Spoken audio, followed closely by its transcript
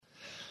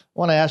I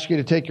want to ask you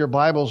to take your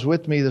Bibles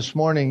with me this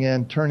morning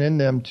and turn in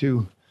them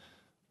to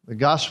the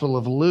Gospel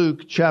of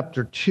Luke,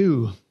 chapter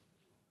 2.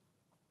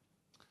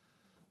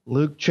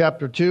 Luke,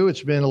 chapter 2.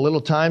 It's been a little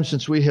time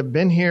since we have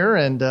been here,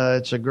 and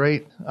it's a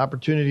great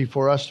opportunity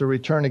for us to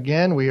return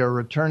again. We are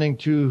returning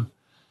to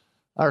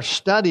our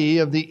study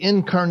of the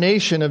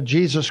incarnation of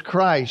Jesus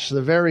Christ,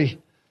 the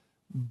very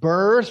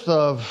birth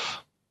of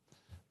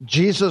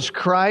Jesus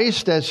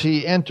Christ as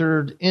he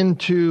entered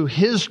into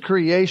his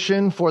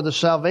creation for the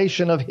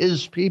salvation of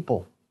his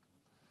people.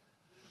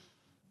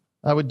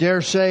 I would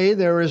dare say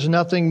there is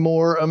nothing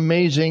more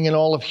amazing in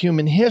all of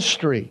human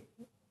history.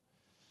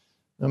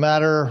 No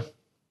matter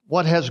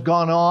what has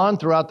gone on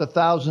throughout the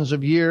thousands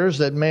of years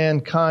that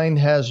mankind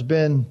has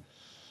been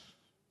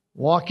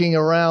walking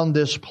around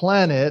this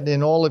planet,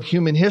 in all of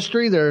human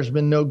history, there has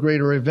been no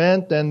greater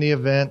event than the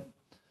event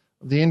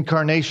the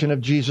incarnation of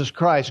Jesus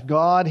Christ,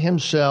 God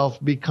himself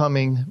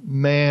becoming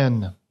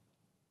man.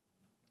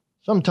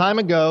 Some time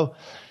ago,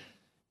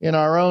 in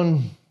our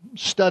own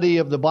study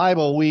of the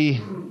Bible, we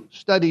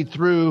studied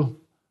through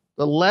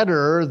the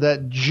letter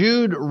that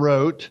Jude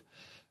wrote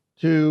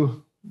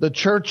to the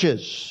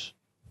churches.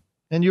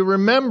 And you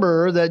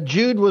remember that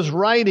Jude was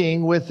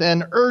writing with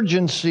an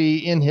urgency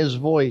in his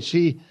voice.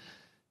 He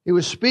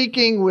was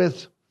speaking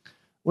with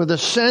a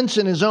sense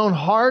in his own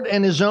heart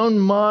and his own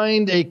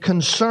mind, a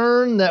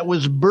concern that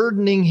was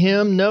burdening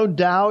him. No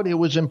doubt it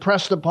was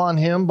impressed upon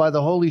him by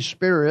the Holy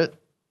Spirit.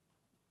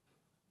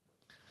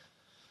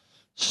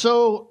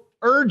 So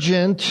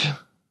urgent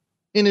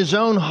in his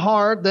own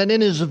heart that in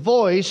his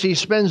voice he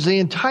spends the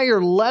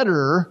entire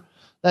letter,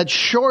 that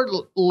short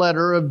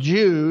letter of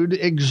Jude,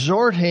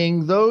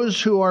 exhorting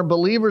those who are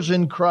believers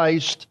in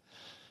Christ.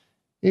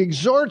 He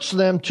exhorts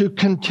them to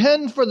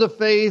contend for the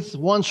faith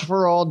once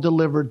for all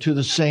delivered to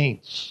the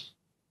saints.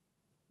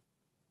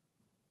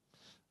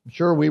 I'm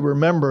sure we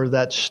remember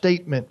that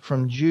statement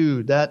from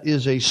Jude. That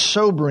is a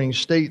sobering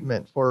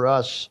statement for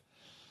us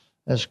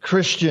as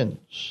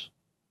Christians.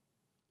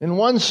 In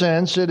one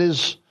sense, it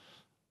is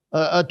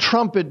a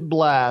trumpet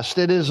blast.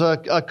 It is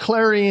a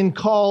clarion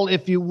call,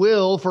 if you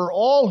will, for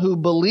all who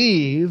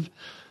believe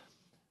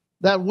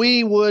that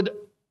we would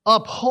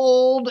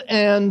uphold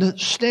and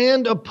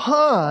stand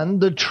upon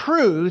the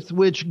truth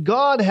which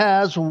God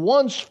has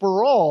once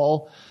for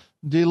all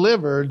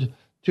delivered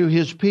to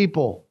his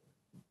people,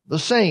 the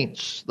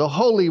saints, the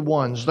holy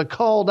ones, the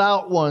called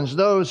out ones,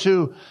 those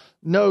who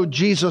know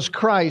Jesus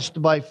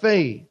Christ by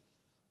faith.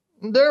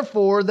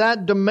 Therefore,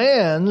 that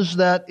demands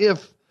that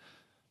if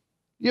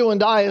you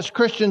and I as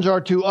Christians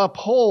are to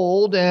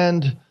uphold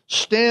and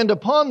stand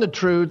upon the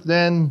truth,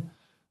 then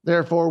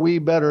therefore we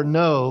better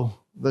know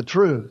the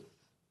truth.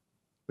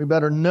 We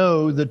better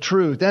know the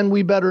truth, and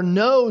we better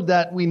know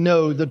that we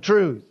know the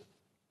truth.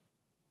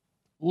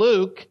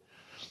 Luke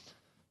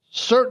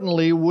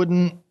certainly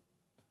wouldn't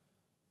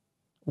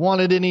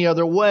want it any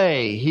other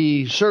way.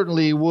 He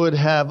certainly would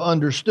have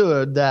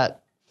understood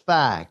that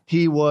fact.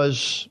 He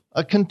was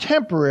a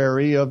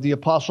contemporary of the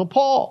Apostle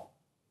Paul.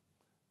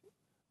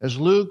 As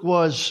Luke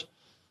was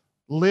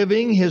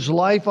living his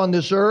life on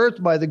this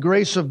earth by the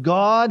grace of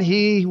God,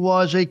 he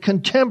was a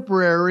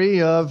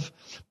contemporary of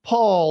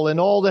Paul and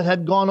all that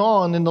had gone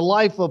on in the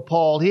life of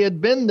Paul. He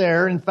had been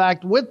there, in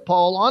fact, with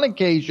Paul on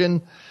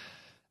occasion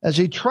as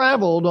he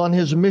traveled on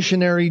his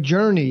missionary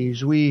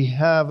journeys. We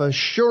have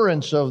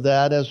assurance of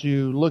that as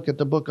you look at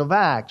the book of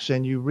Acts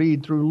and you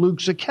read through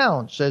Luke's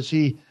accounts, as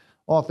he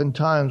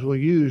oftentimes will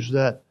use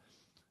that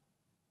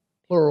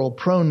plural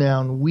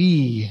pronoun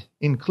we,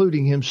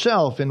 including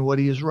himself in what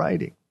he is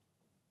writing.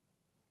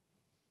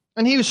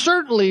 And he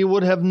certainly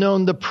would have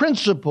known the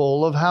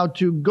principle of how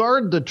to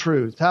guard the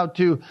truth, how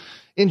to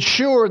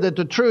ensure that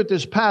the truth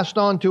is passed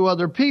on to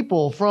other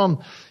people,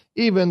 from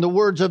even the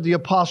words of the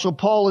Apostle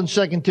Paul in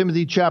 2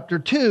 Timothy chapter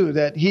 2,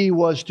 that he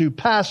was to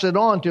pass it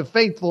on to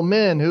faithful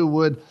men who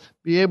would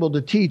be able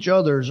to teach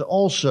others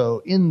also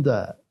in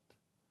that.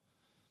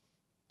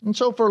 And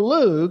so for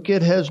Luke,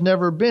 it has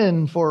never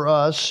been for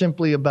us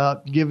simply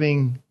about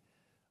giving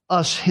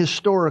us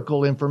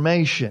historical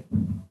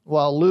information.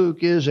 While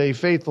Luke is a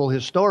faithful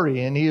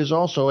historian, he is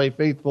also a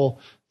faithful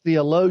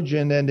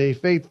theologian and a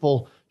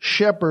faithful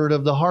shepherd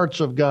of the hearts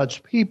of God's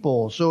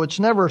people. So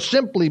it's never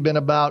simply been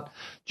about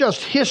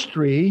just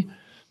history.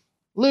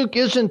 Luke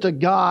isn't a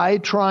guy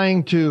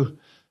trying to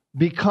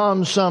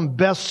become some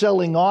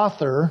best-selling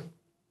author.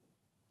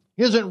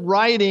 He isn't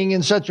writing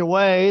in such a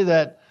way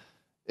that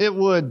it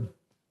would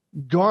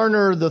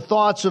garner the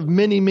thoughts of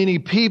many, many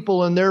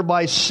people and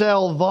thereby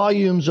sell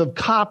volumes of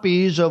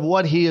copies of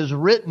what he has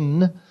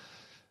written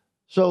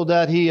so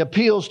that he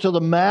appeals to the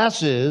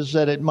masses,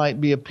 that it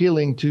might be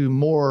appealing to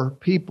more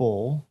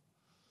people.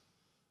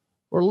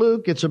 For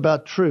Luke, it's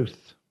about truth.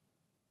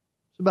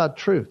 It's about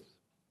truth.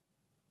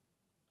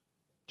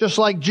 Just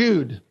like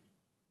Jude,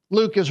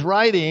 Luke is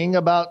writing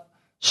about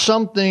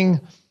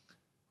something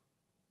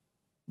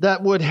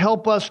that would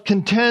help us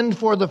contend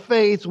for the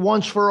faith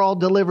once for all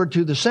delivered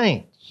to the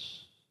saints.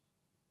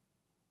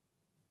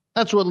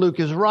 That's what Luke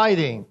is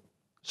writing.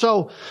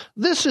 So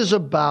this is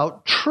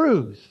about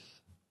truth.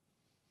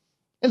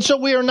 And so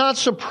we are not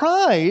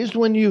surprised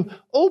when you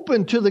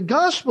open to the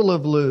Gospel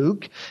of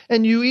Luke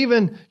and you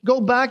even go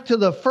back to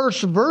the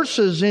first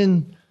verses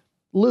in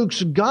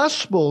Luke's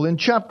Gospel in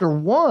chapter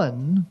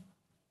 1,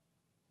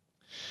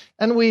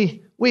 and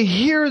we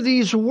hear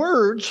these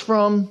words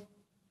from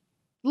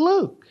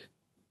Luke.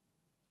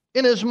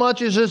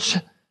 Inasmuch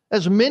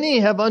as many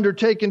have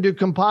undertaken to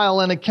compile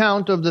an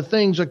account of the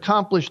things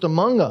accomplished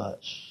among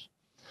us,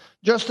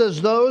 just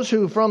as those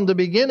who from the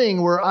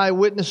beginning were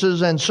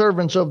eyewitnesses and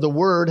servants of the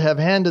word have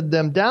handed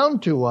them down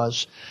to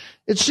us,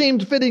 it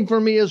seemed fitting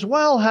for me as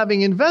well,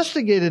 having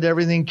investigated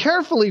everything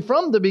carefully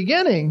from the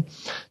beginning,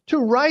 to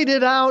write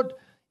it out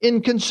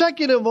in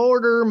consecutive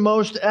order,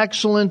 most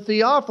excellent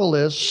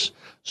Theophilus,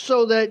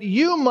 so that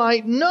you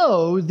might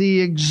know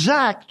the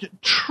exact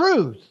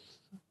truth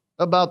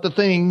about the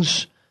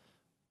things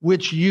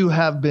which you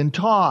have been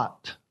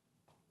taught.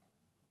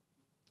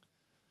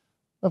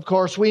 Of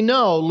course, we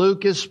know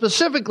Luke is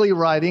specifically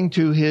writing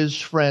to his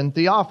friend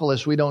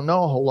Theophilus. We don't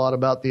know a whole lot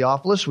about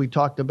Theophilus. We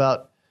talked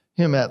about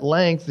him at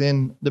length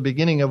in the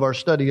beginning of our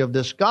study of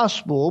this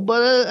gospel,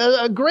 but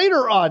a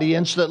greater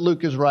audience that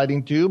Luke is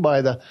writing to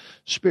by the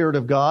Spirit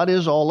of God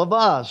is all of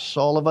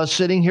us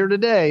sitting here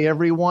today,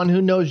 everyone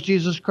who knows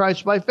Jesus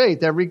Christ by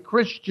faith, every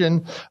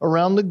Christian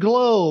around the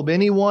globe,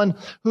 anyone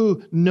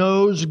who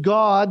knows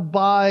God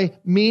by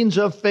means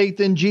of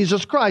faith in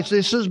Jesus Christ.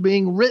 This is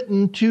being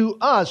written to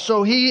us.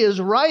 So he is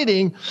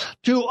writing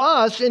to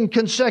us in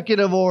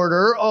consecutive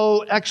order,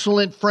 oh,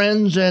 excellent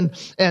friends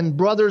and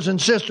brothers and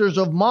sisters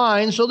of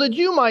mine, so that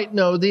you might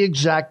know the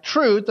exact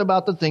truth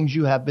about the things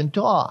you have been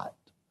taught.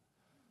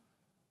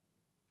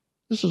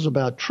 This is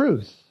about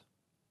truth.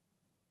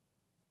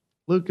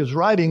 Luke is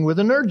writing with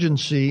an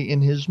urgency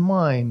in his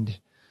mind.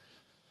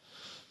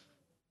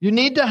 You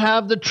need to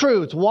have the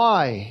truth.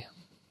 Why?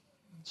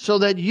 So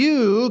that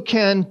you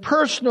can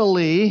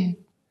personally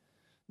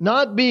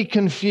not be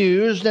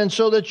confused, and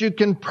so that you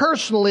can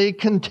personally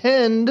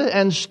contend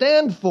and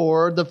stand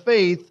for the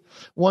faith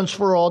once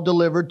for all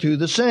delivered to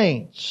the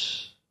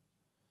saints.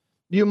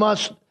 You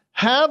must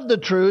have the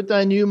truth,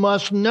 and you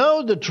must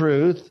know the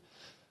truth,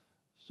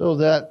 so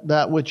that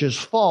that which is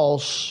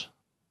false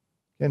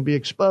can be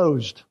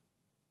exposed.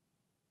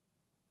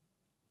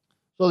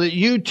 So that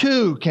you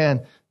too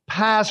can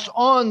pass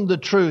on the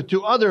truth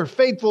to other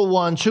faithful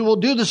ones who will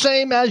do the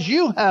same as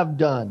you have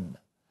done.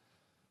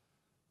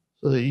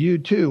 So that you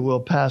too will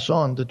pass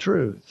on the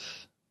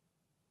truth.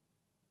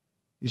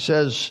 He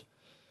says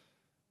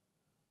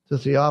to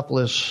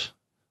Theophilus,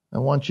 I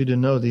want you to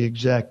know the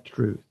exact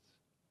truth.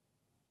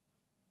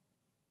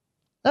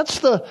 That's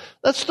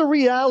the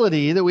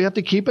reality that we have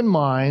to keep in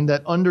mind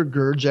that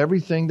undergirds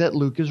everything that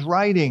Luke is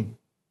writing.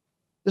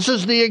 This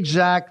is the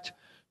exact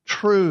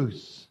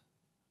truth.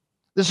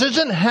 This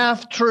isn't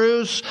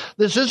half-truths.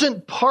 This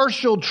isn't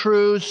partial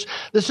truths.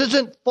 This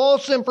isn't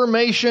false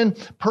information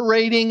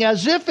parading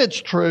as if it's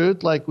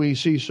truth, like we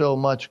see so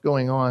much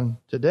going on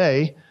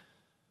today.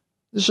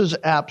 This is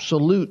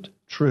absolute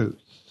truth.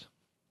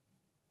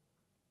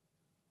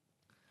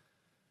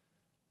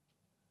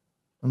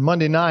 On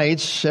Monday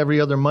nights, every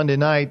other Monday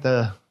night,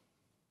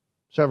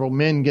 several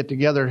men get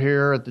together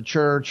here at the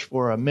church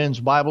for a men's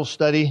Bible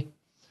study.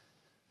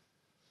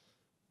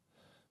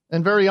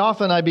 And very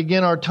often I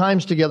begin our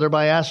times together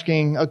by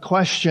asking a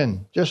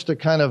question, just to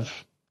kind of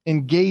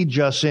engage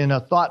us in a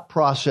thought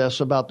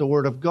process about the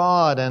Word of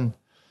God. And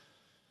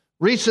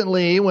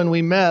recently, when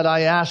we met,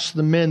 I asked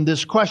the men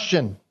this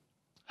question: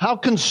 how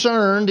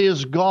concerned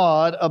is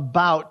God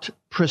about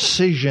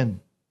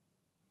precision?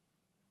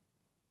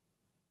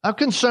 How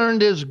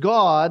concerned is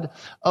God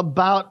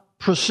about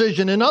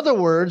precision? In other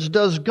words,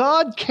 does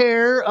God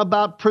care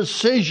about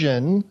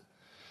precision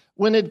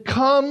when it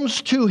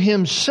comes to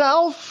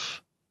Himself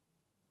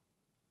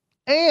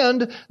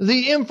and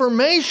the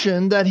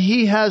information that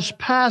He has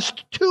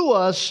passed to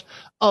us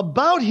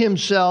about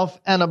Himself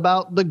and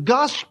about the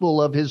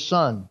gospel of His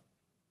Son?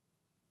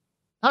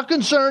 How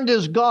concerned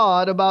is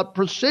God about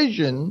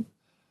precision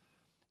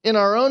in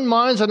our own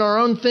minds and our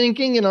own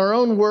thinking, in our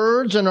own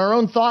words and our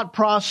own thought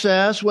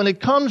process when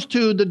it comes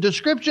to the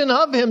description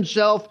of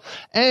Himself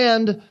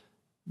and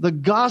the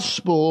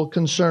gospel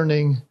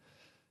concerning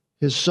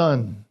His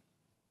Son?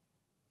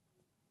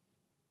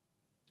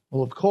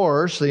 Well, of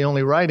course, the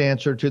only right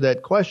answer to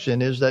that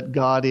question is that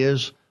God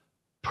is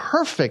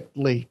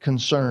perfectly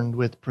concerned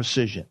with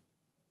precision.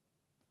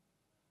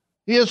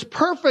 He is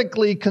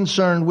perfectly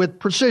concerned with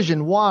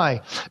precision.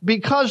 Why?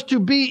 Because to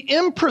be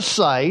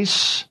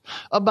imprecise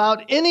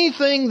about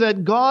anything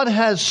that God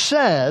has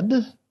said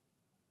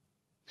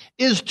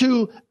is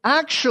to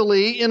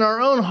actually, in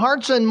our own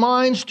hearts and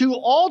minds, to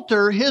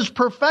alter His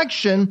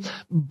perfection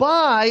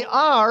by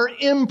our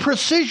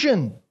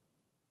imprecision.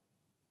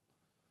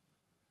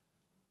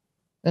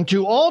 And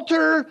to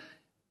alter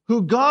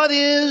who God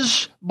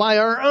is by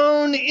our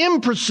own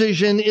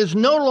imprecision is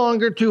no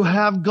longer to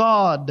have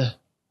God.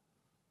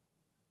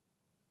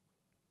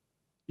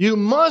 You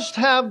must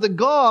have the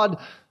God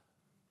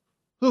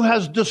who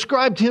has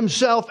described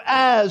himself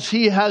as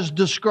he has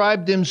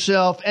described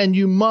himself, and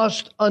you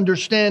must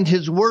understand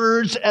his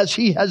words as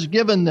he has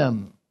given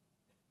them.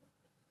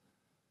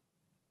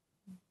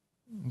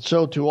 And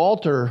so to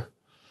alter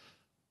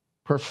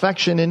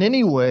perfection in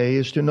any way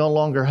is to no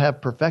longer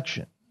have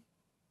perfection.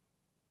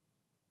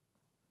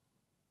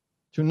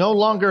 To no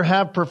longer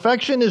have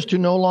perfection is to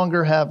no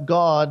longer have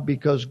God,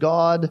 because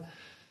God,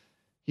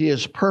 He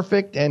is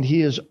perfect and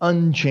He is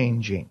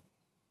unchanging.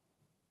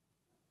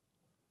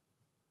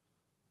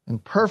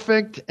 And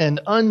perfect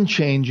and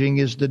unchanging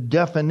is the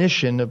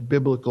definition of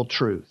biblical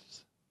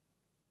truth.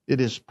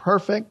 It is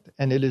perfect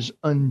and it is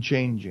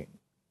unchanging.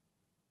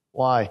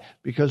 Why?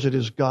 Because it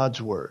is God's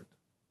Word.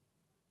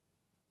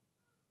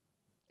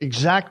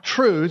 Exact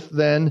truth,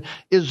 then,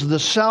 is the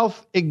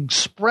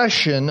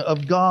self-expression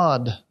of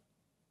God.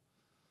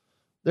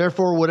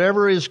 Therefore,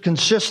 whatever is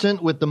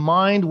consistent with the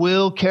mind,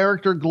 will,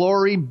 character,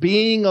 glory,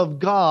 being of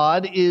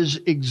God is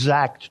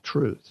exact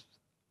truth.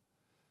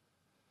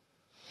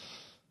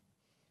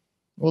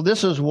 Well,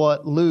 this is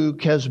what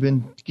Luke has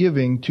been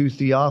giving to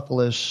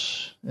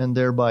Theophilus and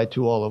thereby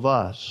to all of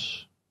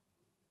us.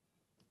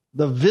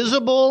 The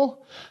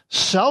visible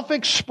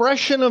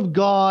self-expression of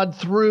God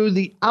through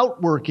the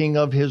outworking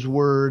of His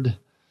Word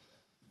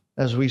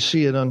as we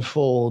see it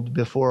unfold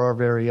before our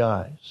very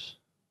eyes.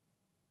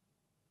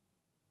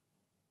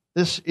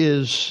 This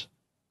is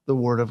the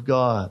Word of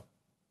God.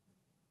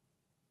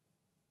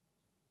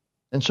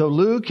 And so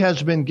Luke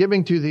has been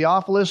giving to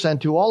Theophilus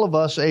and to all of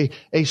us a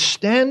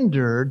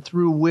standard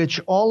through which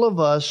all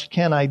of us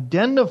can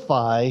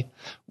identify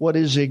what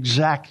is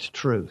exact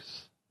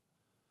truth.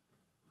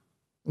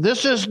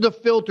 This is the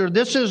filter.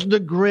 This is the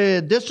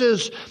grid. This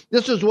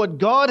is what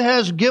God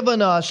has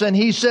given us. And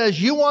He says,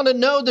 you want to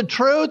know the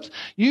truth?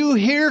 You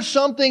hear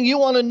something, you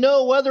want to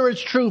know whether it's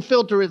true,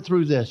 filter it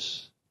through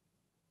this.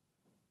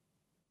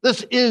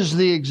 This is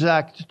the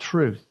exact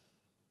truth.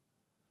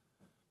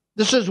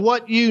 This is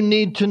what you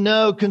need to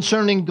know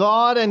concerning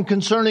God and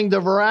concerning the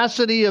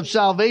veracity of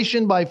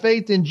salvation by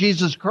faith in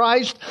Jesus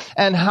Christ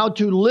and how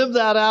to live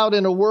that out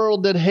in a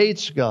world that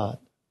hates God.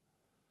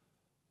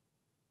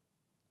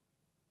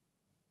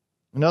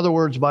 In other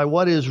words, by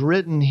what is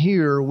written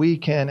here, we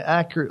can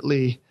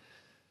accurately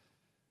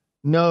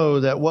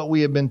know that what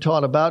we have been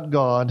taught about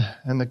God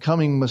and the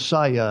coming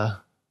Messiah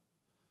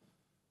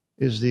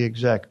is the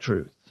exact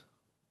truth.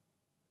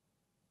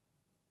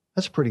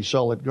 That's pretty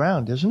solid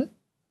ground, isn't it?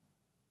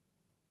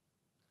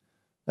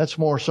 That's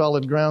more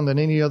solid ground than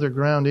any other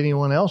ground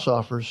anyone else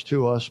offers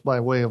to us by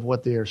way of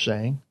what they are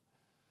saying.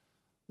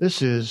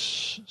 This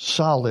is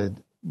solid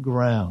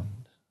ground.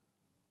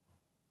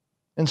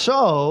 And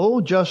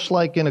so, just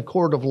like in a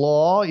court of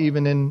law,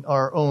 even in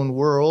our own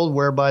world,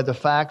 whereby the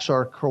facts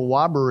are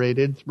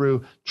corroborated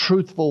through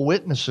truthful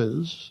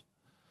witnesses,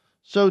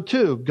 so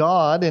too,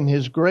 God in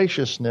His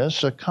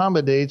graciousness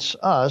accommodates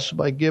us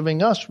by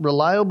giving us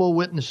reliable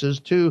witnesses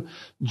to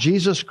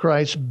Jesus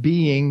Christ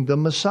being the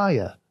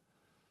Messiah.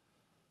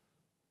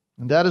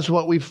 And that is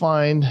what we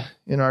find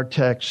in our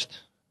text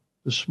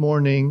this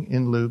morning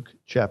in Luke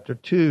chapter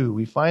 2.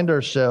 We find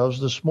ourselves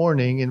this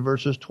morning in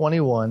verses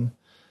 21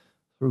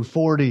 through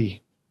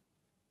 40.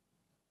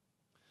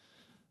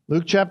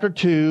 Luke chapter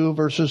 2,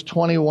 verses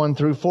 21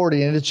 through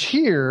 40. And it's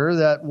here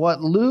that what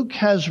Luke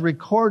has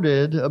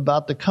recorded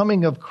about the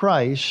coming of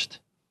Christ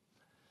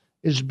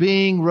is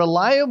being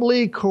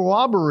reliably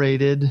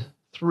corroborated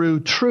through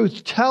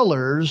truth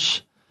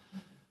tellers,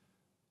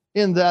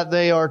 in that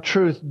they are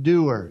truth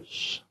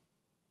doers.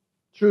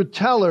 Truth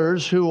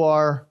tellers who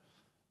are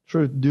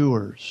truth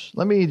doers.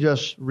 Let me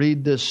just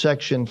read this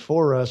section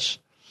for us,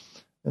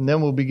 and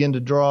then we'll begin to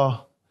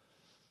draw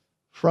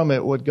from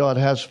it what God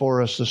has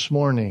for us this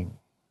morning.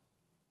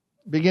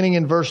 Beginning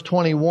in verse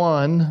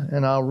 21,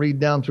 and I'll read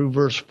down through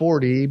verse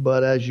 40,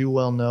 but as you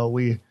well know,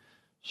 we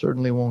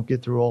certainly won't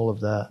get through all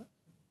of that.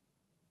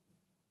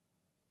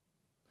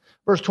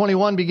 Verse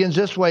 21 begins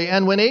this way,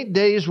 and when 8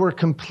 days were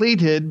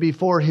completed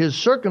before His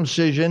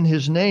circumcision,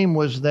 His name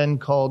was then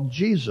called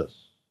Jesus,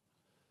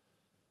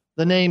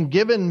 the name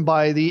given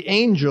by the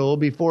angel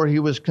before He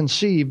was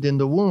conceived in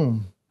the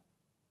womb.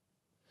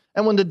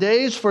 And when the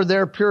days for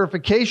their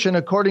purification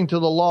according to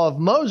the law of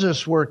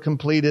Moses were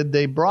completed,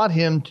 they brought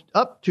Him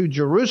up to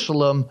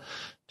Jerusalem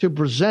to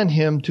present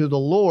Him to the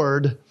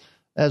Lord.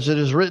 As it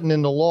is written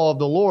in the law of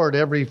the Lord,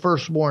 every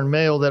firstborn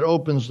male that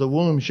opens the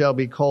womb shall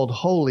be called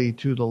holy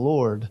to the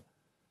Lord,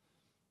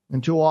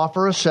 and to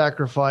offer a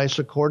sacrifice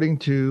according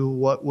to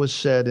what was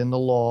said in the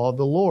law of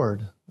the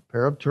Lord, a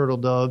pair of turtle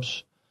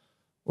doves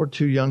or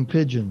 2 young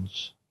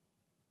pigeons.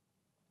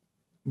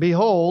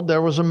 Behold,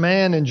 there was a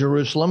man in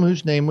Jerusalem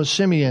whose name was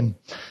Simeon.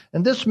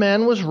 And this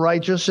man was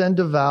righteous and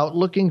devout,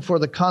 looking for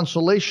the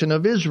consolation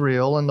of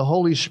Israel, and the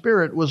Holy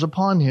Spirit was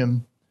upon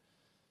him.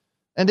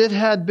 And it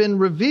had been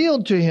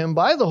revealed to him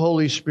by the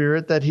Holy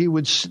Spirit that he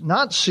would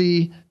not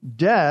see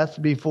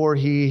death before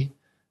he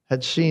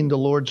had seen the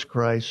Lord's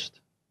Christ.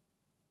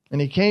 And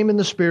he came in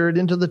the Spirit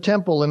into the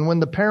temple. And when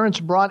the parents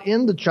brought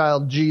in the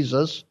child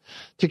Jesus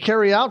to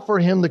carry out for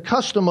him the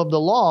custom of the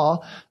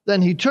law,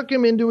 then he took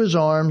him into his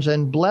arms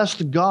and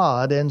blessed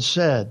God and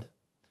said,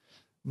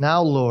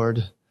 Now,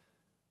 Lord,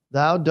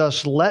 thou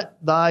dost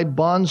let thy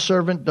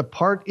bondservant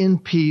depart in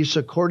peace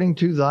according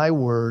to thy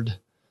word.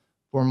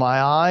 For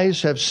my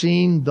eyes have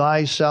seen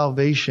thy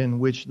salvation,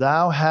 which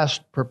thou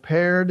hast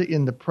prepared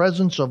in the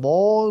presence of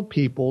all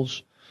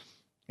peoples,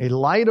 a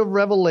light of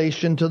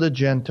revelation to the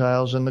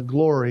Gentiles and the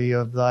glory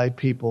of thy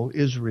people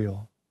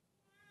Israel.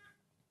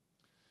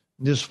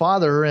 And his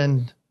father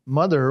and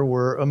mother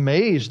were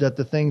amazed at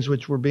the things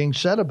which were being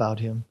said about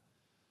him.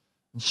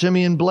 And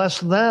Simeon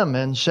blessed them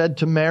and said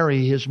to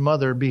Mary, his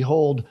mother,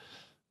 Behold,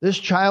 this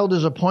child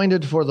is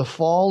appointed for the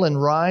fall and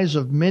rise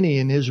of many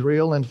in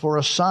Israel, and for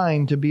a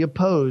sign to be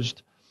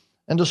opposed.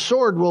 And a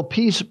sword will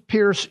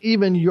pierce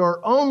even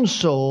your own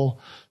soul,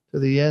 to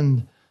the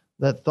end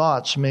that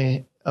thoughts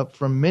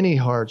from many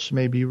hearts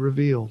may be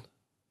revealed.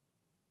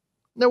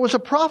 There was a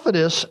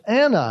prophetess,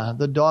 Anna,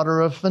 the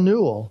daughter of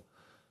Phanuel,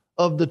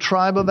 of the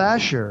tribe of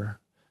Asher.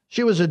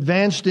 She was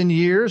advanced in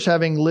years,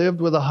 having lived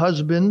with a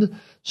husband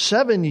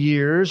 7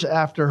 years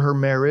after her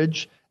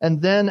marriage, and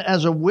then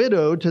as a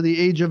widow to the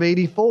age of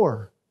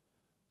 84.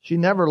 She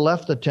never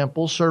left the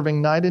temple,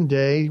 serving night and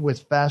day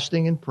with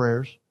fasting and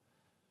prayers.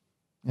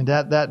 And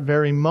at that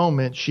very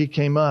moment she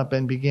came up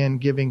and began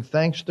giving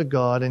thanks to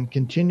God and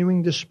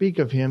continuing to speak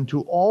of him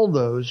to all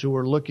those who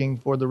were looking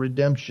for the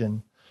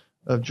redemption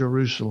of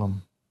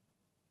Jerusalem.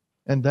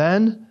 And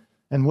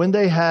when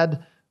they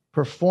had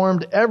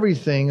performed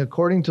everything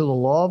according to the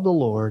law of the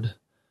Lord,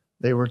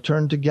 they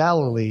returned to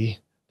Galilee,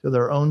 to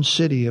their own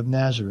city of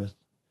Nazareth.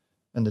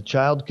 And the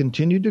child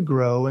continued to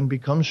grow and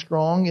become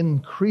strong,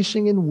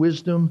 increasing in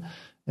wisdom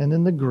and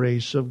in the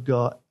grace of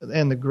God.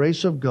 And the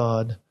grace of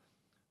God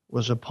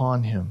was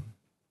upon him.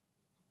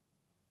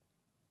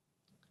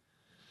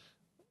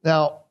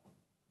 Now,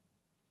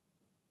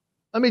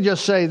 let me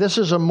just say, this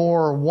is a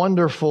more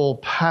wonderful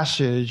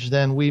passage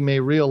than we may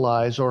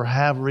realize or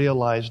have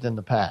realized in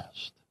the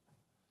past.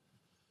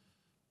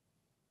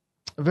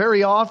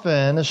 Very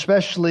often,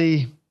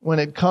 especially when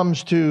it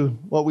comes to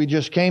what we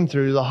just came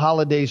through, the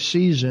holiday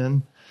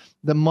season,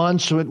 the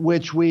months at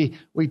which we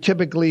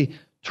typically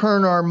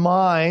turn our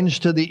minds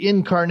to the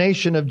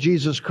incarnation of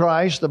Jesus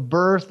Christ, the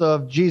birth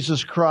of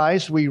Jesus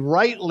Christ, we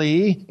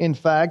rightly, in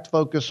fact,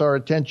 focus our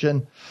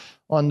attention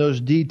on those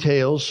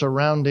details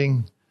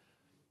surrounding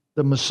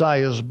the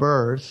Messiah's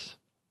birth.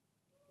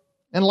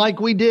 And like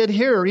we did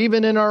here,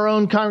 even in our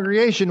own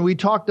congregation, we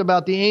talked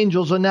about the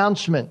angel's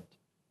announcement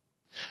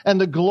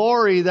and the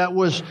glory that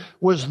was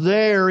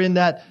there in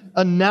that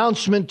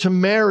announcement to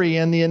Mary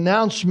and the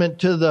announcement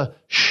to the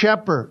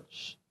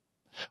shepherds.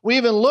 We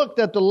even looked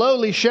at the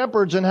lowly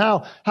shepherds and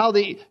how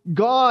the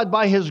God,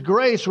 by his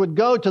grace, would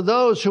go to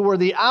those who were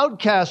the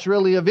outcasts,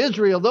 really, of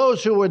Israel,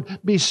 those who would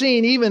be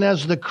seen even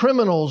as the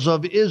criminals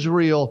of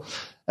Israel,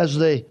 as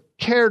they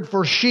cared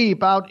for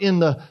sheep out in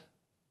the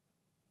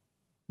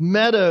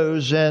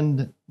meadows.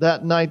 And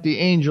that night the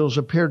angels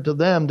appeared to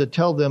them to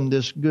tell them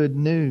this good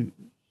news.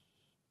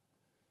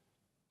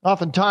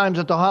 Oftentimes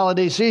at the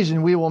holiday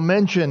season, we will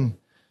mention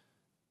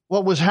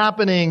what was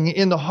happening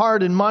in the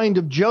heart and mind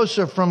of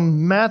Joseph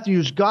from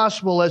Matthew's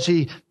gospel as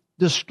he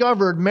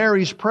discovered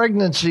Mary's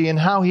pregnancy and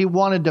how he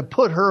wanted to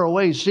put her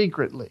away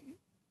secretly.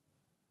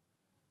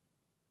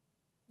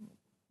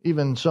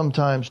 Even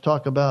sometimes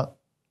talk about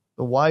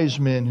the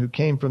wise men who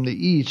came from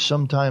the east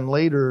sometime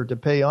later to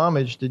pay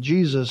homage to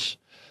Jesus.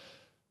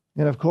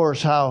 And of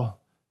course, how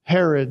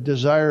Herod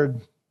desired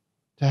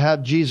to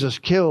have Jesus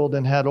killed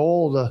and had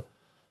all the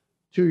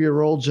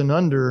 2-year-olds and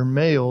under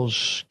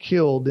males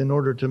killed in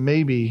order to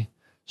maybe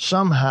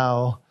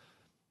somehow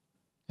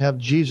have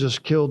Jesus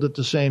killed at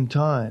the same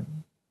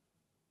time.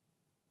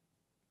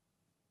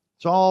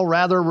 It's all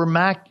rather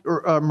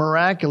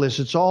miraculous.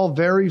 It's all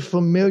very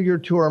familiar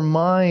to our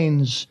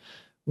minds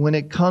when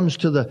it comes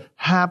to the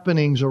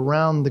happenings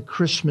around the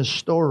Christmas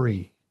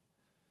story.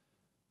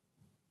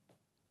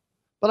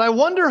 But I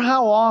wonder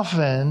how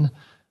often,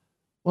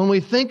 when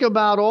we think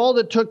about all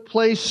that took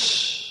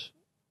place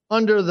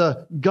under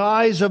the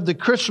guise of the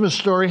Christmas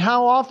story,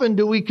 how often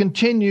do we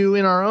continue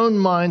in our own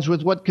minds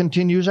with what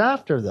continues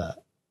after that?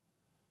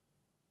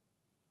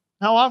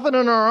 How often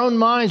in our own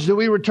minds do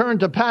we return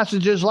to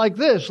passages like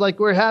this, like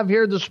we have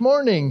here this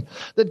morning,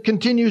 that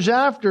continues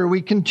after?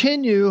 We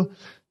continue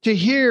to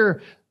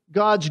hear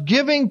God's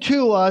giving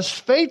to us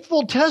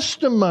faithful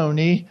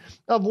testimony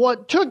of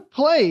what took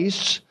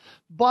place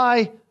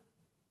by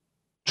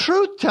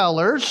truth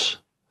tellers,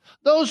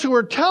 those who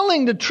are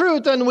telling the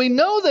truth, and we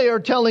know they are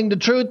telling the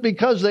truth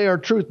because they are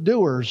truth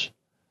doers,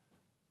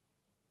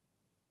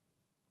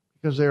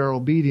 because they are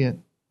obedient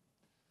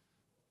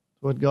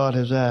to what God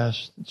has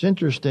asked. It's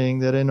interesting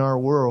that in our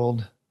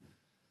world,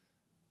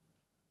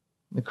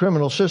 the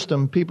criminal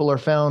system, people are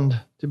found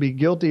to be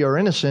guilty or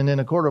innocent in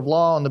a court of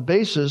law on the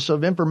basis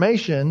of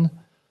information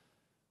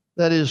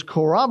that is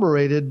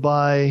corroborated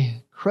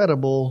by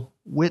credible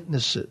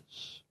witnesses.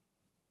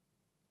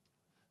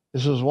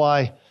 This is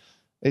why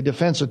A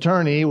defense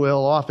attorney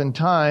will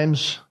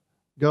oftentimes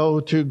go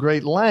to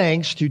great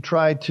lengths to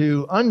try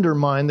to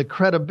undermine the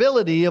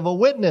credibility of a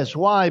witness.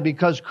 Why?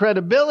 Because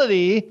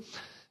credibility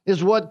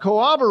is what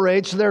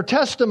corroborates their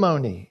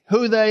testimony,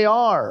 who they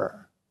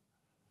are.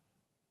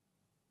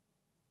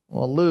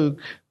 Well,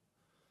 Luke,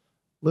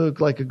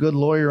 like a good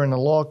lawyer in a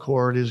law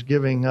court, is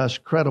giving us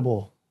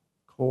credible,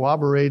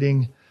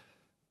 corroborating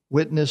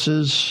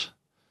witnesses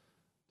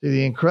to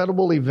the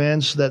incredible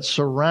events that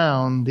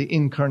surround the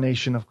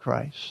incarnation of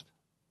Christ,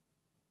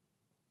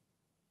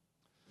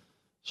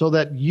 so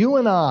that you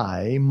and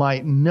I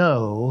might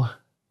know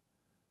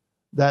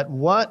that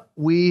what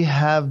we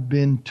have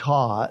been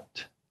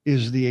taught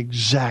is the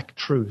exact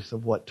truth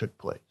of what took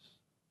place.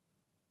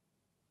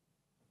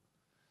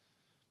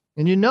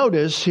 And you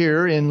notice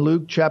here in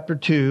Luke chapter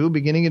 2,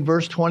 beginning in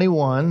verse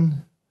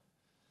 21,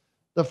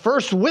 the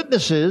first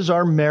witnesses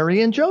are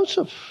Mary and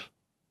Joseph.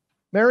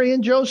 Mary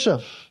and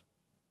Joseph.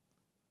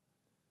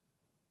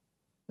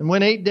 And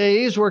when 8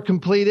 days were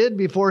completed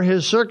before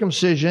his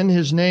circumcision,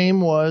 his name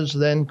was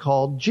then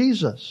called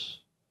Jesus,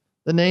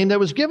 the name that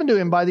was given to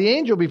him by the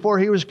angel before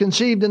he was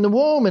conceived in the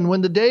womb. And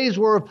when the days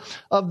were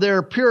of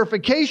their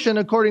purification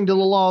according to the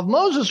law of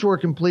Moses were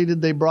completed,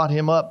 they brought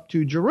him up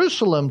to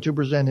Jerusalem to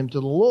present him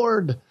to the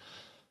Lord.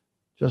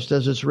 Just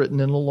as it's written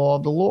in the law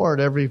of the Lord,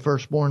 every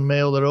firstborn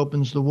male that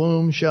opens the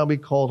womb shall be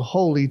called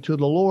holy to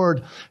the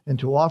Lord, and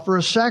to offer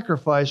a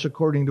sacrifice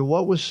according to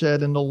what was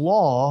said in the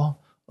law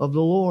of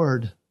the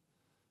Lord.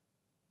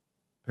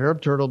 A pair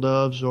of turtle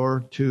doves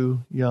or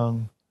 2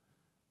 young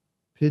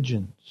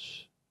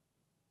pigeons.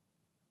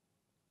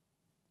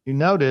 You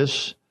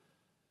notice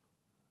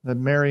that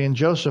Mary and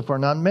Joseph are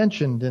not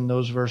mentioned in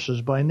those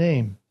verses by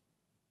name.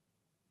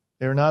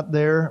 They're not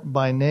there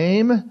by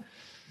name,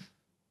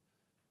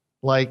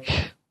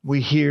 like we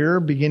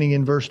hear beginning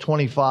in verse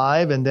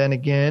 25 and then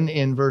again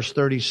in verse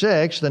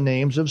 36, the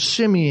names of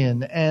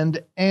Simeon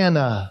and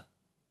Anna.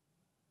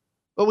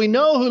 But we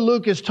know who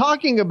Luke is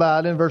talking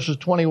about in verses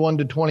 21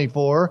 to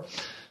 24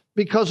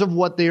 because of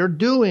what they are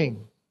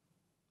doing.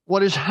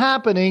 What is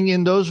happening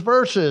in those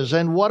verses,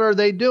 and what are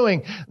they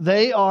doing?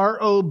 They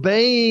are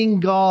obeying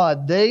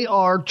God. They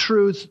are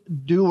truth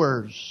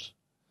doers.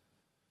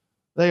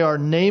 They are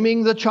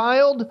naming the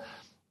child.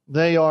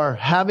 They are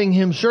having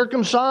him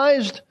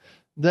circumcised.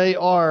 They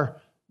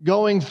are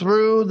going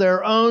through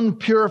their own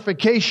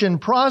purification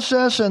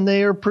process, and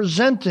they are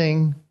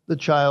presenting the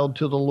child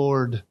to the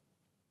Lord.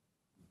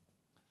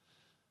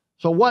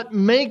 So what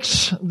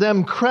makes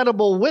them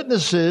credible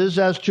witnesses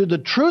as to the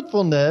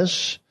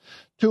truthfulness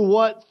to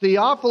what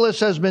Theophilus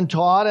has been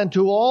taught and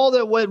to all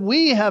that what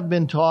we have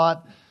been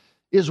taught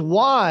is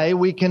why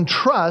we can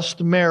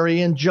trust Mary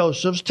and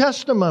Joseph's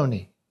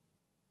testimony.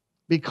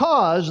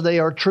 Because they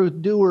are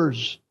truth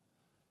doers.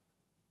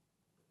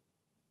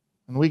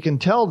 And we can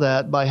tell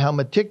that by how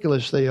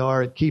meticulous they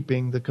are at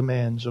keeping the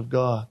commands of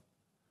God.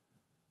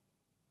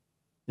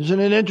 Isn't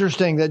it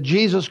interesting that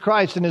Jesus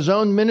Christ in his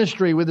own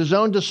ministry with his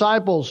own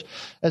disciples,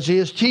 as he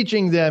is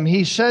teaching them,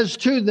 he says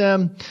to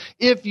them,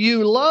 if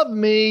you love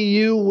me,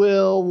 you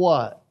will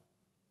what?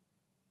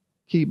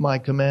 Keep my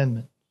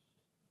commandments.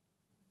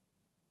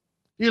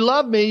 If you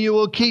love me, you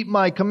will keep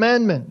my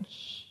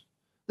commandments.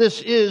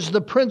 This is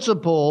the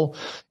principle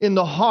in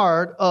the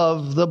heart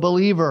of the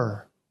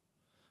believer.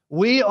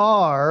 We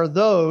are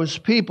those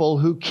people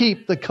who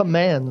keep the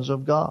commands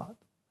of God.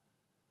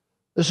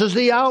 This is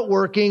the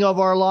outworking of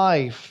our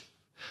life.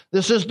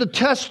 This is the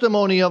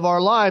testimony of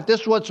our life.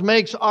 This is what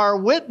makes our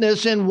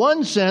witness, in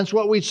one sense,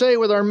 what we say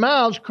with our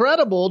mouths,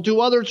 credible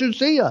to others who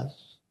see us.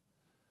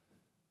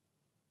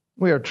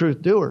 We are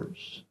truth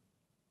doers.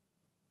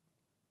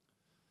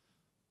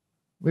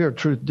 We are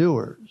truth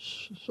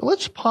doers. So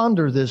let's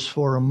ponder this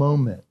for a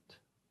moment.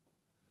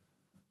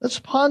 Let's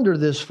ponder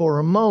this for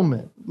a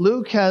moment.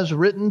 Luke has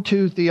written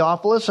to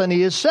Theophilus, and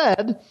he has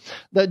said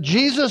that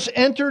Jesus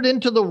entered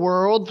into the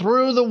world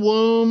through the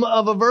womb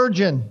of a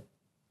virgin.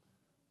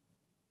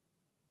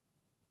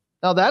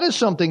 Now, that is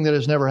something that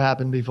has never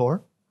happened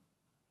before.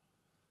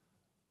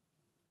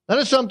 That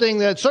is something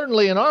that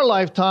certainly in our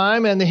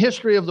lifetime and the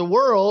history of the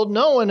world,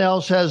 no one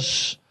else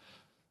has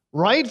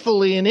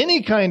rightfully in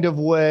any kind of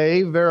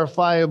way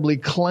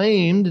verifiably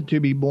claimed to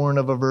be born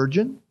of a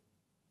virgin.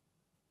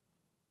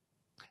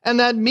 And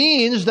that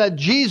means that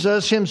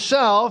Jesus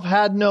himself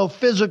had no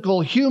physical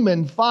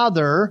human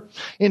father.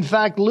 In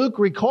fact, Luke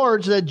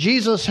records that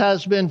Jesus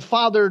has been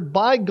fathered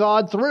by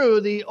God through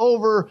the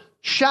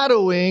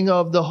overshadowing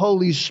of the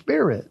Holy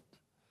Spirit.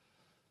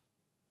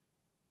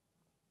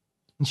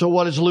 And so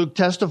what is Luke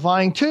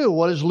testifying to?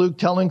 What is Luke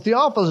telling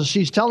Theophilus?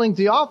 He's telling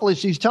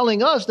Theophilus, he's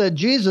telling us that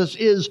Jesus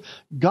is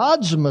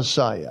God's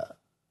Messiah.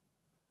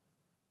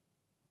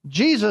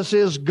 Jesus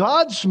is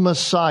God's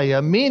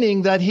Messiah,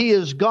 meaning that he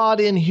is God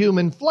in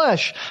human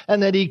flesh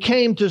and that he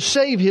came to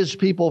save his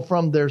people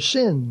from their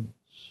sins.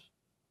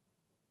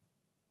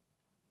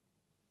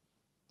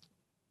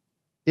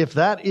 If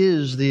that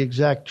is the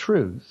exact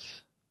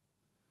truth,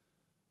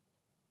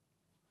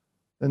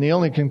 And the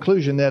only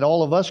conclusion that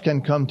all of us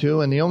can come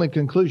to, and the only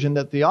conclusion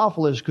that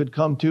Theophilus could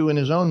come to in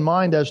his own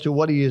mind as to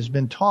what he has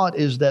been taught,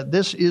 is that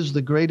this is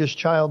the greatest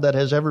child that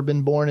has ever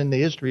been born in the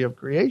history of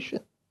creation.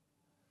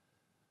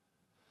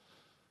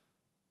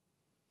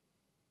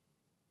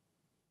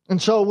 And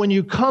so when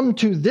you come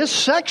to this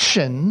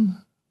section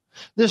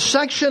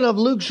of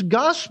Luke's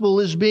gospel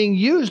is being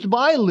used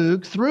by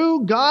Luke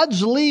through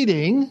God's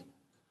leading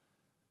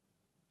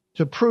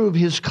to prove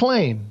his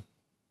claim,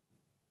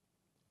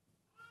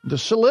 to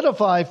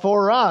solidify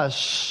for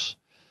us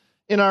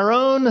in our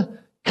own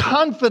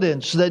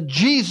confidence that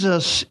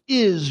Jesus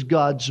is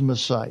God's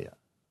Messiah.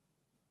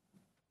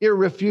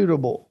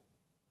 Irrefutable,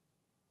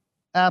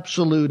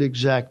 absolute,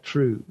 exact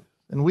truth.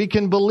 And we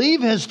can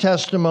believe his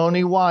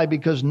testimony. Why?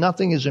 Because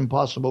nothing is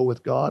impossible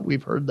with God.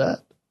 We've heard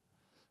that.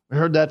 We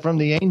heard that from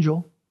the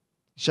angel.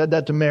 He said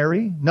that to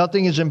Mary.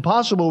 Nothing is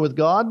impossible with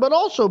God, but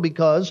also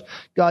because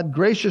God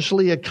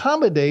graciously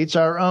accommodates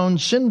our own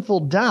sinful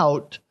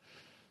doubt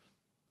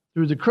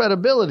through the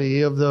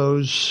credibility of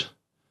those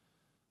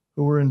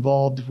who were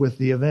involved with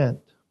the event.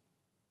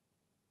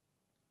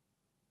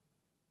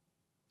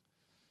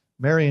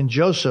 Mary and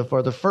Joseph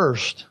are the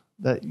first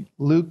that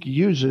Luke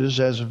uses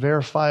as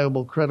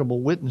verifiable,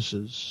 credible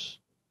witnesses.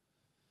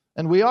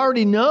 And we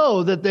already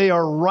know that they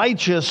are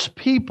righteous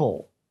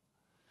people.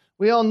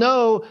 We all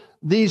know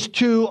these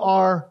two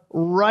are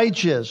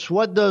righteous.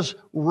 What does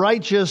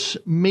righteous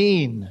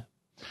mean?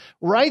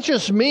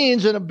 Righteous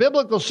means, in a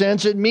biblical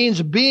sense, it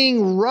means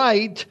being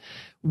right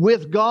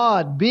with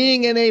God,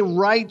 being in a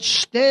right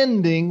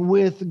standing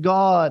with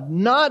God,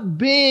 not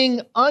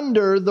being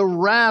under the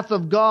wrath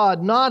of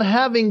God, not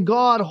having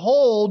God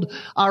hold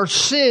our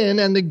sin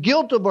and the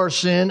guilt of our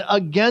sin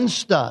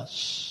against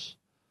us.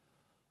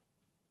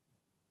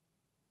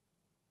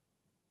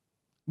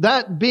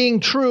 That being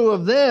true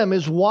of them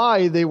is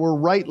why they were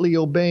rightly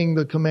obeying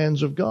the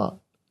commands of God.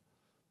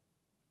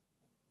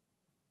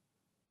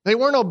 They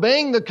weren't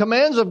obeying the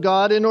commands of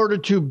God in order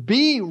to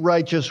be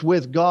righteous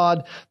with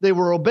God. They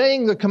were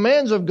obeying the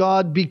commands of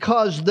God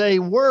because they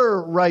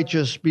were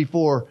righteous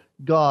before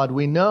God.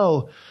 We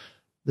know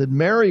that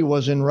Mary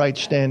was in right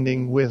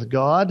standing with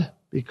God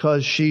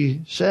because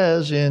she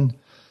says in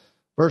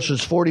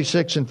verses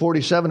 46 and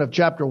 47 of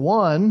chapter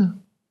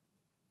 1,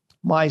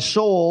 "My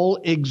soul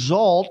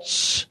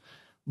exalts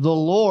the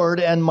Lord,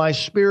 and my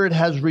spirit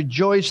has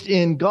rejoiced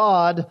in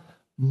God,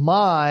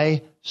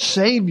 my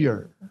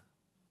Savior."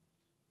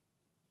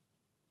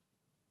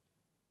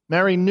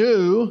 Mary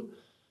knew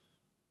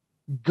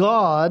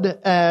God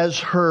as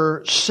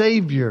her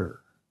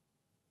Savior.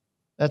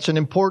 That's an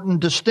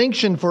important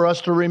distinction for us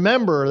to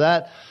remember.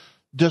 That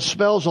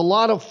dispels a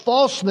lot of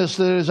falseness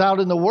that is out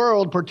in the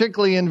world,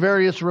 particularly in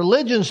various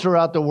religions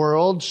throughout the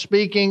world,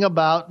 speaking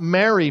about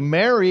Mary.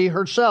 Mary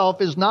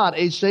herself is not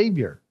a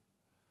Savior.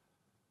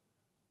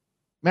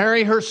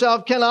 Mary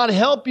herself cannot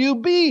help you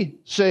be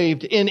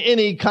saved in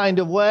any kind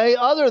of way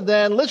other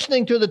than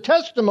listening to the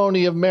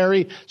testimony of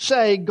Mary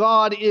say,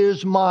 "God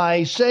is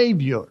my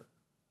Savior."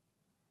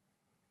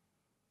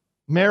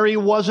 Mary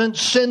wasn't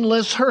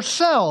sinless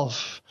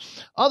herself.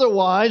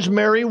 Otherwise,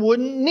 Mary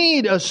wouldn't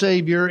need a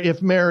Savior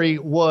if Mary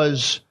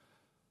was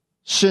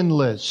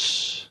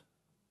sinless.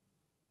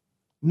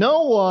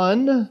 No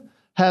one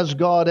has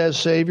God as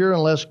Savior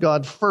unless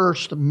God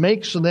first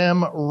makes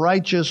them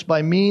righteous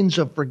by means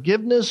of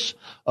forgiveness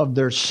of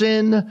their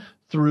sin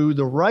through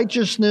the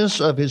righteousness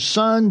of His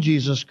Son,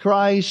 Jesus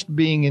Christ,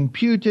 being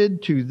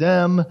imputed to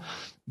them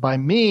by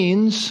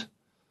means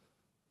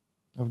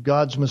of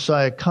God's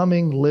Messiah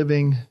coming,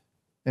 living,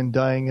 and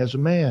dying as a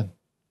man.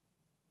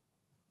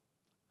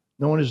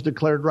 No one is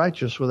declared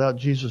righteous without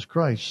Jesus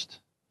Christ.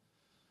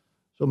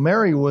 So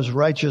Mary was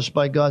righteous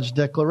by God's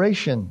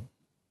declaration.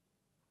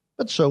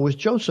 But so was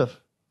Joseph.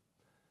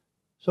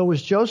 So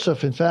was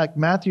Joseph. In fact,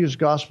 Matthew's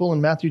gospel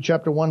in Matthew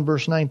chapter 1,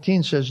 verse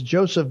 19 says,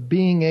 Joseph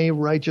being a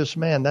righteous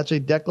man. That's a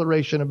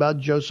declaration about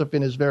Joseph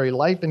in his very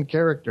life and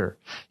character.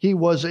 He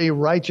was a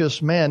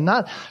righteous man,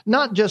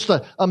 not just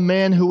a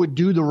man who would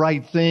do the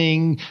right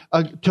thing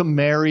to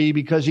Mary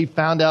because he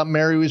found out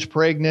Mary was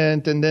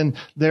pregnant and then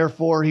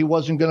therefore he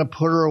wasn't going to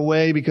put her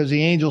away because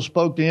the angel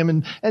spoke to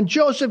him. And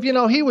Joseph,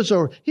 he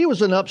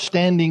was an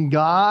upstanding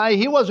guy.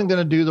 He wasn't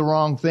going to do the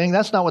wrong thing.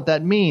 That's not what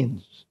that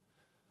means.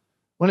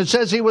 When it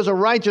says he was a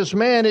righteous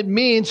man, it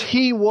means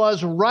he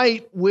was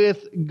right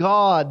with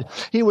God.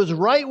 He was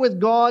right with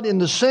God in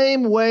the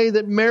same way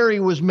that Mary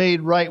was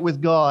made right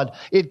with God.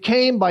 It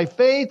came by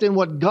faith in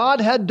what God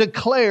had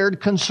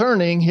declared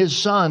concerning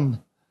His Son.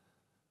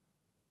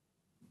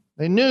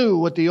 They knew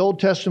what the Old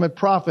Testament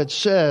prophets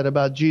said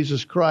about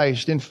Jesus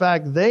Christ. In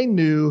fact, they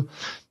knew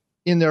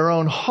in their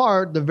own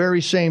heart the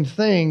very same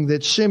thing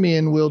that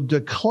Simeon will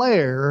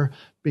declare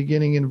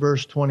beginning in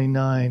verse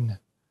 29.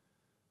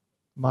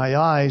 My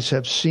eyes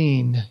have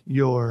seen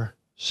your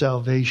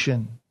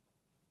salvation.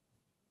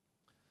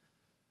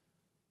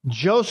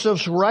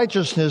 Joseph's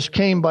righteousness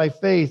came by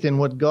faith in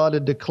what God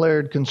had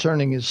declared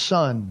concerning his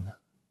son.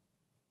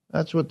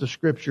 That's what the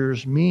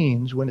scriptures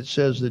means when it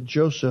says that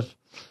Joseph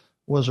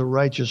was a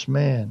righteous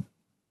man.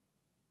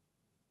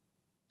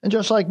 And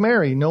just like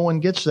Mary, no one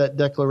gets that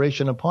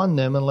declaration upon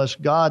them unless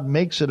God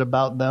makes it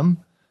about them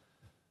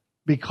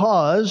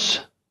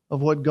because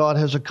of what God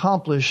has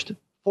accomplished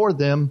for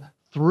them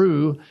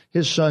through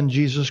His Son,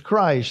 Jesus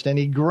Christ. And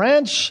He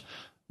grants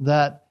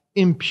that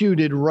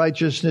imputed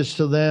righteousness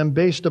to them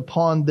based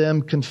upon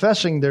them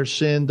confessing their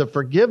sin, the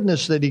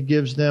forgiveness that He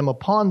gives them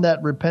upon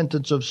that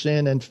repentance of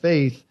sin and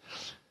faith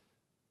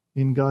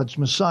in God's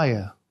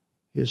Messiah,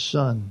 His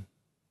Son.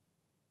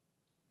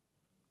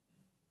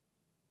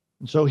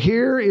 And so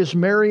here is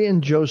Mary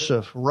and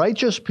Joseph,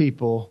 righteous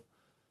people,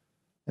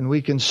 and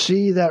we can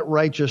see that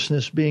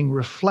righteousness being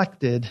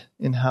reflected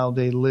in how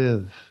they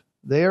live.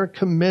 They are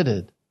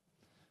committed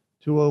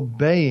to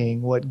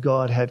obeying what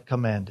God had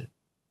commanded.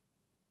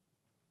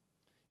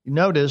 You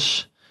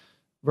notice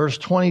verse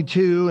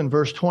 22 and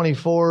verse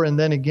 24, and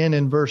then again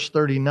in verse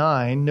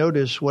 39,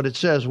 notice what it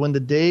says. When the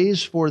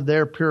days for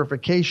their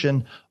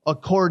purification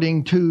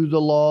according to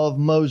the law of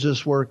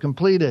Moses were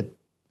completed.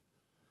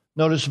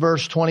 Notice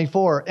verse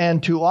 24,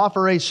 and to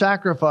offer a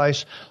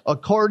sacrifice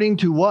according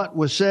to what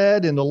was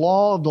said in the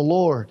law of the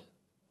Lord.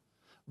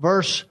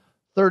 Verse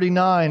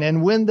 39,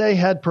 and when they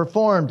had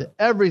performed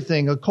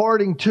everything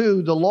according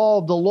to the law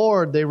of the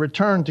Lord, they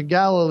returned to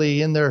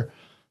Galilee in their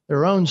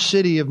own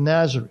city of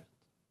Nazareth.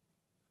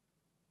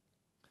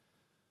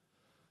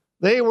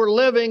 They were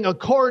living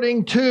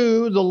according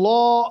to the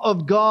law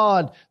of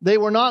God. They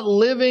were not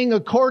living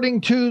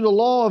according to the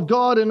law of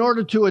God in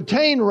order to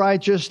attain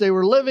righteousness. They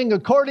were living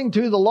according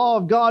to the law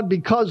of God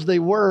because they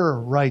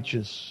were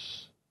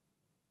righteous.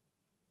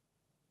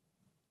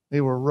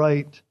 They were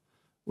right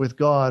with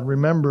God.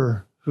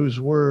 Remember whose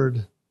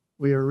word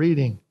we are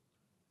reading.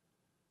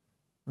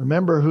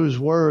 Remember whose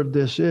word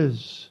this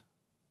is.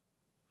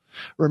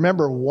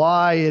 Remember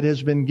why it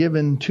has been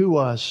given to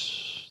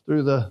us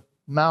through the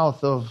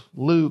mouth of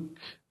Luke,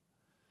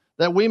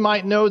 that we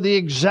might know the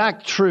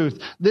exact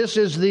truth. This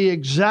is the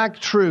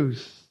exact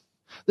truth.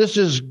 This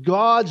is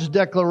God's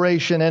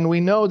declaration, and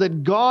we know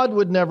that God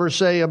would never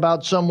say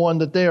about someone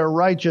that they are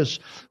righteous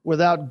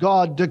without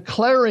God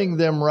declaring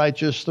them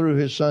righteous through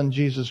His Son,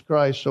 Jesus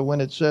Christ. So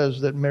when it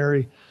says that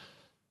Mary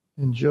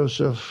and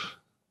Joseph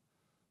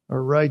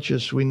are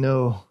righteous, we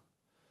know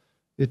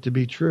it to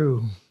be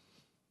true.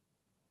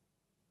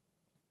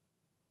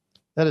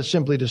 That is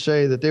simply to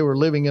say that they were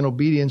living in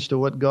obedience to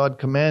what God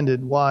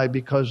commanded. Why?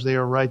 Because they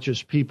are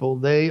righteous people.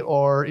 They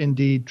are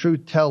indeed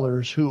truth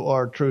tellers who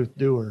are truth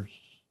doers.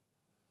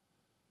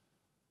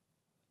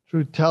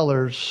 Truth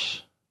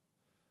tellers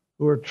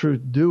who are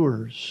truth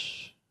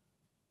doers.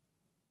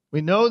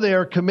 We know they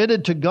are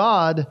committed to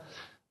God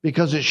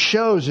because it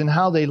shows in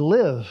how they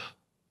live.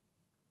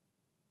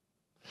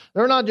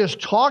 They're not just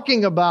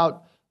talking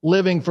about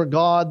living for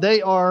God.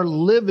 They are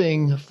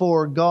living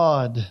for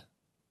God.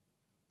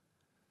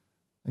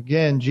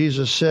 Again,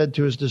 Jesus said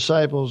to His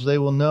disciples, they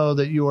will know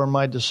that you are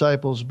my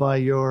disciples by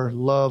your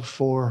love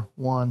for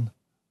one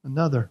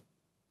another.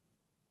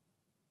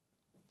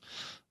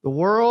 The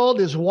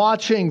world is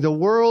watching, the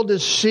world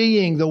is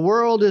seeing, the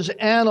world is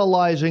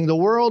analyzing, the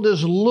world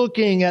is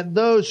looking at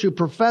those who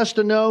profess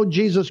to know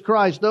Jesus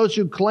Christ, those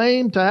who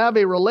claim to have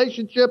a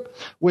relationship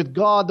with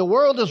God. The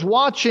world is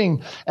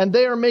watching, and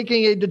they are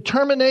making a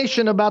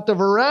determination about the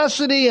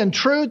veracity and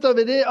truth of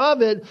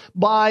it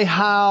by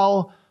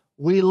how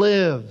we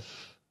live.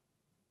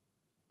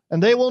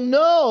 And they will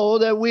know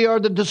that we are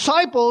the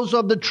disciples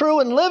of the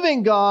true and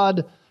living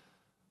God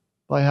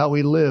by how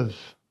we live.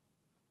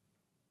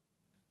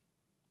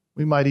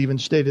 We might even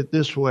state it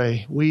this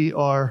way. We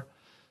are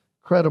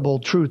credible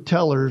truth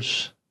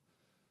tellers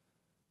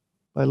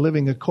by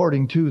living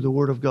according to the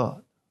Word of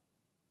God.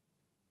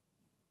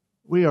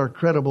 We are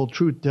credible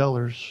truth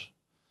tellers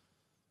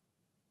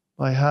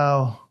by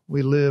how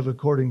we live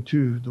according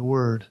to the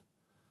Word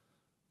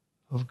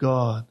of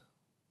God.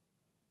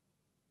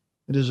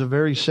 It is a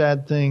very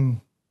sad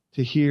thing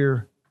to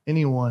hear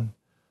anyone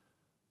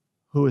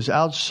who is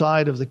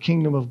outside of the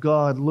kingdom of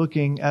God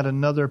looking at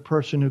another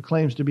person who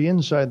claims to be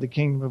inside the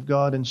kingdom of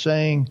God and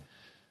saying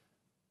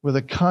with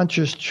a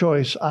conscious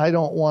choice, I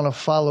don't want to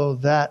follow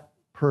that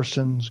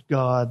person's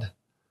God.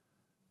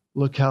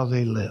 Look how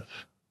they live.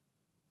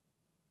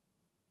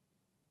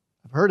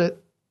 I've heard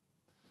it.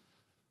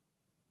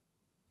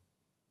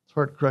 It's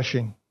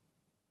heart-crushing.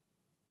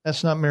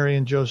 That's not Mary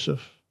and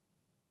Joseph.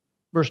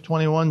 Verse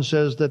 21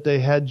 says that they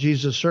had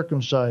Jesus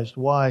circumcised.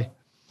 Why?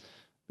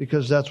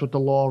 Because that's what the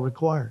law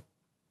required.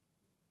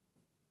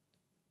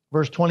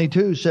 Verse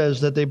 22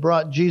 says that they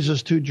brought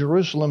Jesus to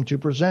Jerusalem to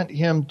present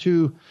Him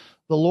to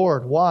the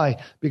Lord. Why?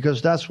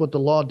 Because that's what the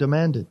law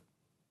demanded.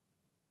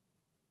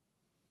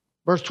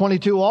 Verse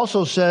 22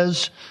 also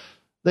says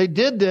they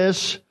did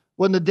this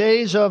when the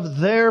days of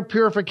their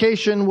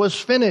purification was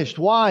finished.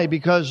 Why?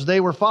 Because they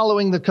were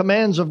following the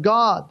commands of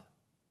God.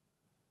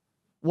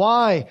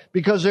 Why?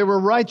 Because they were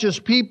righteous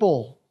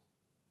people.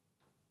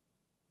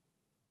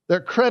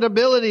 Their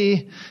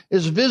credibility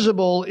is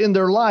visible in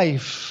their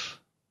life.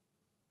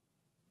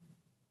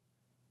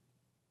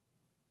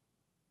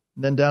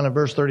 And then down in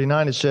verse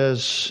 39 it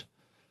says,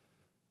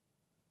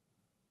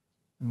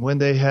 when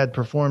they had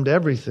performed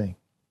everything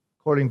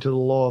according to the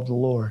law of the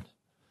Lord.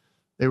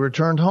 They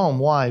returned home.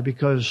 Why?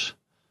 Because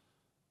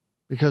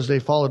they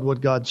followed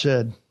what God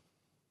said.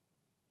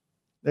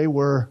 They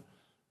were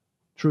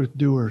truth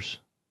doers.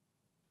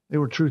 They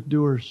were truth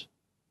doers.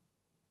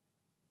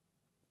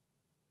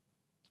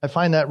 I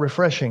find that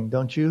refreshing,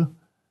 don't you?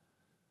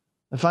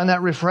 I find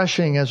that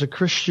refreshing as a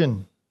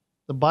Christian.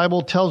 The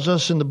Bible tells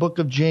us in the book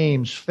of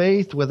James,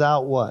 faith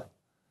without what?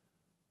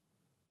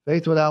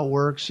 Faith without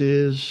works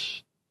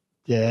is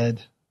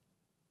dead,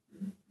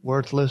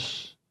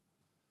 worthless.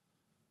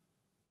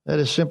 That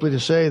is simply to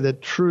say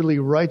that truly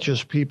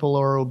righteous people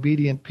are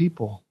obedient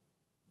people.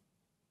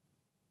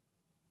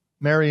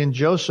 Mary and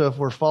Joseph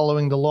were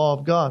following the law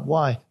of God.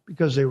 Why?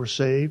 Because they were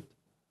saved.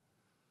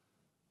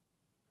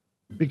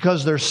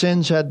 Because their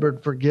sins had been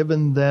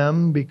forgiven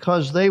them.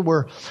 Because they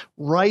were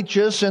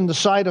righteous in the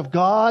sight of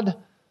God.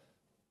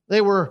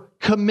 They were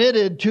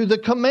committed to the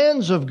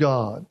commands of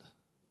God.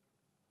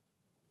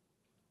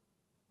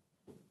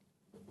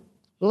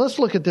 So let's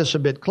look at this a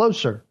bit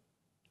closer.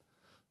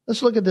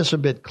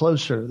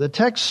 The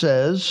text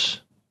says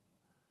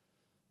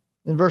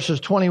in verses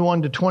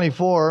 21 to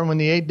 24, when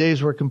the 8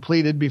 days were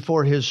completed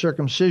before his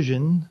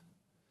circumcision,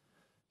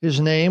 his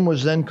name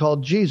was then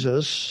called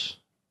Jesus,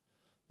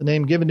 the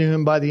name given to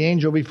him by the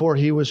angel before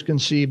he was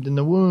conceived in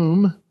the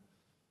womb.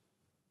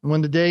 And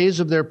when the days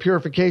of their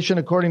purification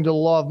according to the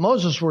law of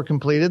Moses were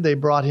completed, they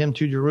brought him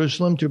to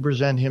Jerusalem to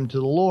present him to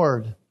the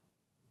Lord.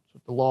 That's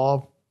what the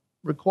law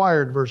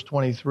required, verse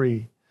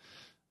 23.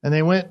 And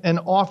they went and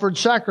offered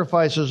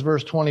sacrifices,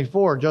 verse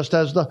 24, just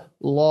as the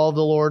law of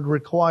the Lord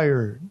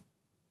required.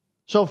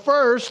 So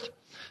first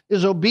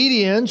is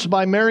obedience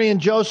by Mary and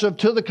Joseph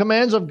to the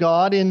commands of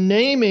God in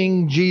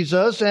naming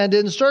Jesus and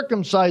in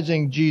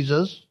circumcising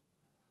Jesus.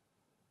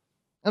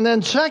 And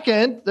then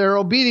second, their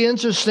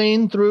obedience is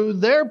seen through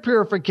their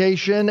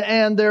purification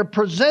and their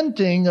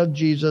presenting of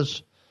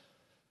Jesus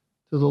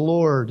to the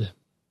Lord.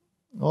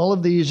 All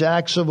of these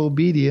acts of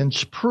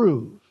obedience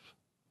prove,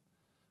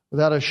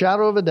 without a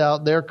shadow of a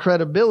doubt, their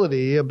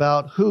credibility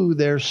about who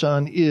their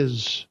Son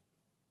is.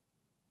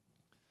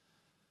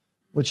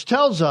 Which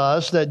tells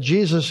us that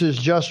Jesus is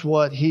just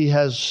what he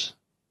has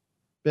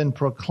been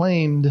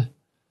proclaimed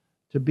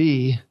to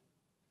be,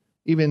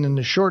 even in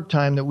the short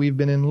time that we've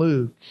been in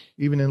Luke.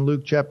 Even in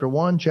Luke chapter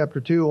 1, chapter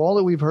 2, all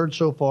that we've heard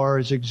so far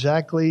is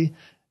exactly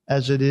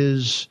as it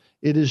is.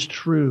 It is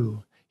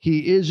true.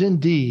 He is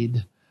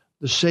indeed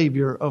the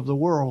Savior of the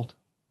world.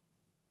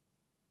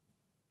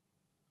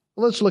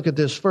 Let's look at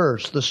this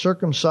first, the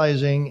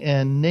circumcising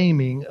and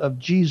naming of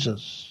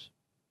Jesus.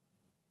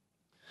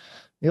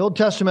 The Old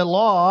Testament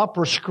law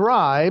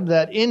prescribed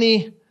that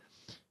any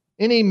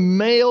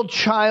male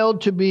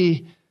child to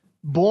be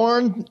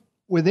born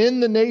within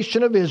the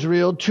nation of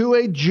Israel to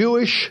a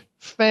Jewish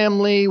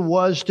family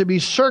was to be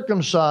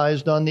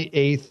circumcised on the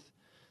 8th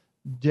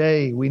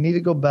day. We need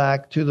to go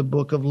back to the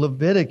book of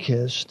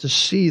Leviticus to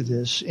see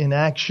this in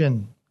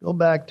action. Go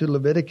back to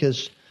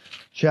Leviticus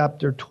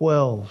chapter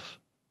 12.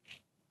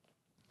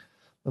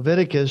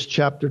 Leviticus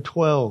chapter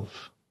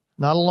 12.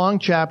 Not a long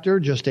chapter,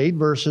 just 8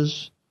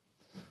 verses.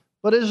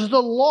 But it is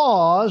the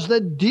laws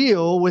that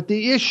deal with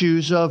the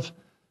issues of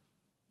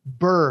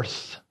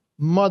birth,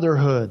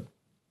 motherhood.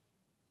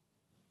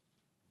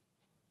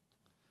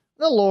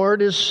 The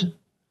Lord is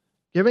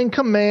giving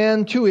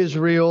command to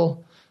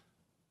Israel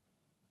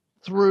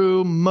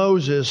through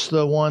Moses,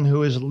 the one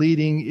who is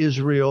leading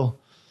Israel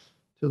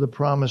to the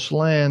promised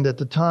land at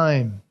the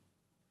time.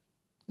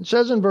 It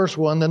says in verse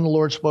 1, then the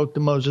Lord spoke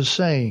to Moses,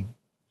 saying,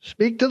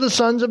 speak to the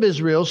sons of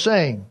Israel,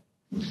 saying,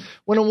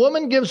 when a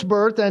woman gives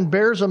birth and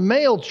bears a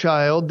male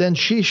child, then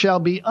she shall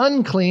be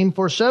unclean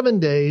for 7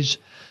 days,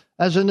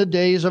 as in the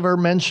days of her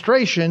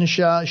menstruation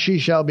she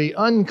shall be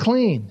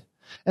unclean.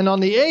 And on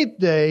the 8th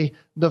day,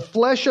 the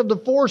flesh of the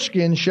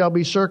foreskin shall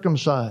be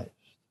circumcised.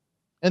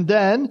 And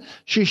then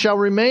she shall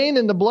remain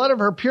in the blood of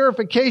her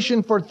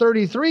purification for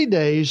 33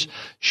 days.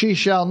 She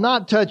shall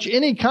not touch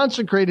any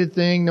consecrated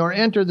thing, nor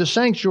enter the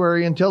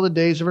sanctuary until the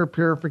days of her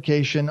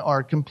purification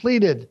are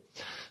completed.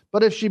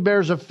 But if she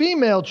bears a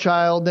female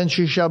child, then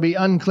she shall be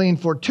unclean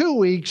for 2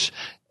 weeks,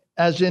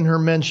 as in her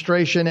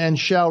menstruation, and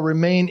shall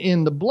remain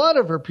in the blood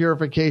of her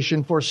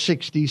purification for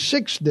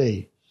 66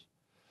 days.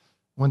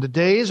 When the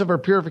days of her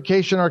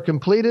purification are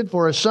completed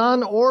for a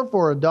son or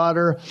for a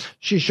daughter,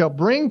 she shall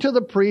bring to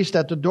the priest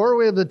at the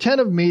doorway of the tent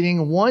of meeting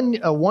a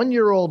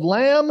 1-year-old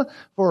lamb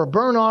for a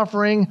burnt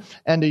offering,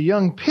 and a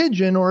young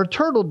pigeon or a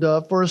turtle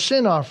dove for a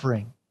sin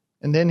offering.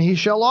 And then he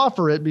shall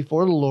offer it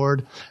before the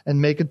Lord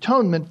and make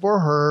atonement for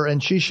her,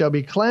 and she shall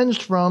be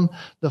cleansed from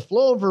the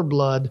flow of her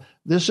blood.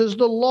 This is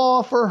the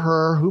law for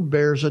her who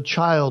bears a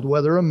child,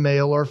 whether a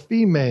male or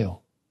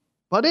female.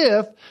 But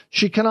if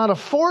she cannot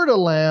afford a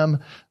lamb,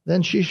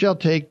 then she shall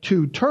take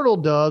 2 turtle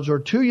doves or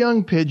 2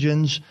 young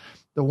pigeons,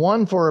 the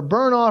one for a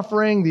burnt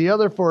offering, the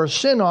other for a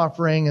sin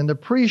offering, and the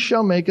priest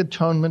shall make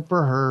atonement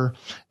for her,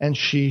 and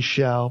she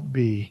shall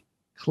be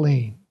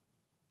clean.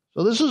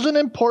 So this is an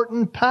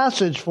important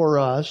passage for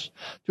us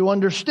to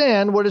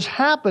understand what is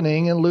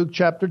happening in Luke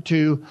chapter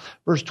 2,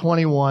 verse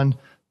 21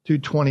 to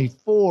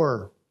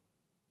 24.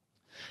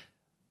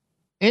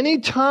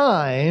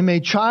 Anytime a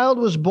child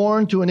was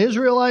born to an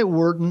Israelite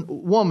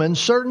woman,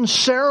 certain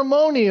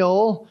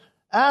ceremonial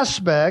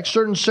aspects,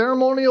 certain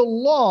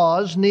ceremonial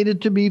laws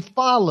needed to be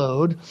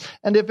followed.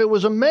 And if it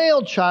was a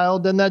male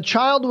child, then that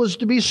child was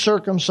to be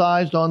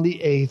circumcised on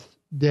the 8th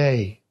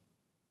day.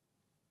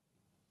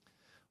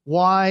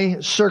 Why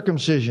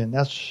circumcision?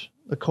 That's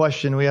the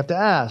question we have to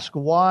ask.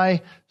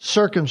 Why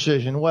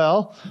circumcision?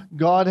 Well,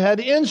 God had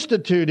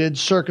instituted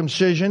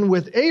circumcision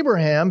with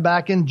Abraham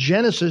back in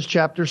Genesis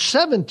chapter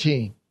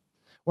 17.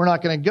 We're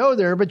not going to go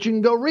there, but you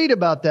can go read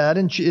about that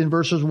in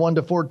verses 1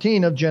 to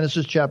 14 of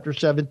Genesis chapter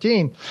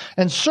 17.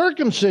 And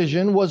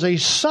circumcision was a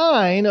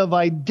sign of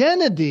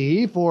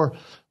identity for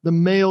the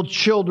male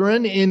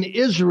children in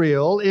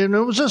Israel, and it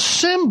was a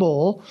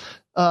symbol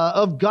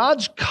of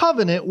God's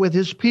covenant with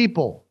his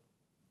people.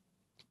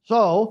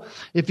 So,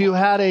 if you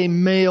had a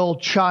male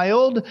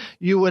child,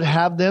 you would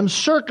have them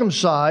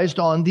circumcised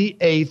on the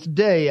 8th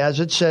day, as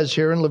it says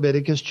here in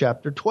Leviticus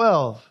chapter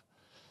 12.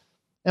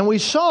 And we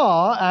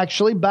saw,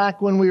 actually,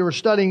 back when we were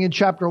studying in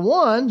chapter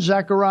 1,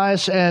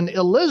 Zacharias and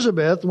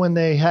Elizabeth, when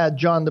they had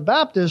John the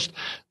Baptist,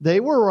 they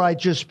were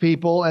righteous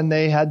people and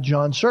they had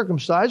John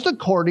circumcised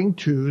according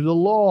to the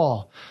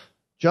law,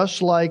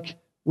 just like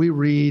we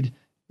read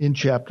in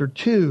chapter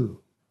 2.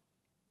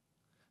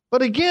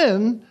 But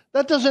again,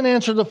 that doesn't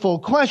answer the full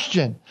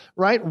question,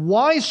 right?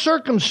 Why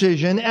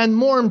circumcision? And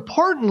more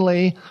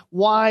importantly,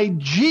 why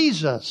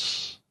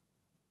Jesus?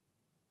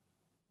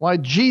 Why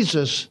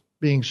Jesus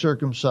being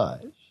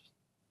circumcised?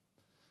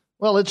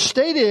 Well, it's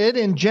stated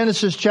in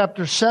Genesis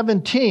chapter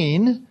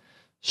 17,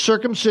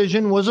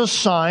 circumcision was a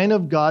sign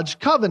of God's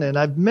covenant.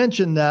 I've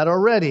mentioned that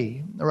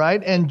already,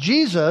 right? And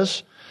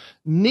Jesus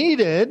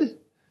needed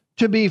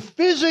to be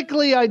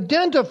physically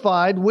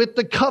identified with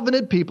the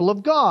covenant people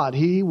of God.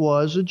 He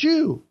was a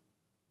Jew,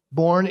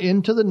 born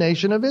into the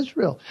nation of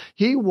Israel.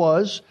 He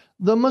was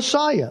the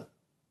Messiah.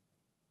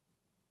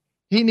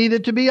 He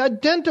needed to be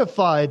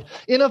identified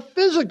in a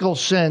physical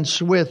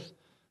sense with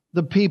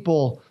the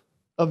people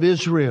of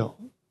Israel.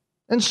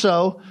 And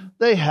so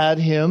they had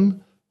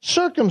him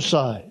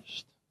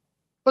circumcised.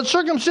 But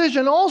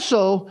circumcision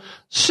also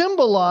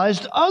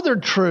symbolized other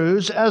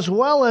truths as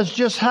well as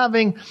just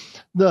having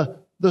the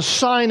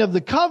sign of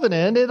the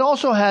covenant. It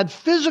also had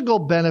physical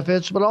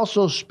benefits, but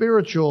also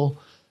spiritual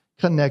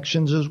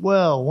connections as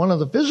well. One of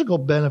the physical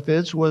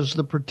benefits was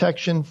the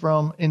protection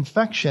from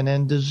infection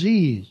and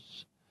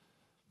disease.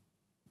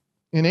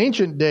 In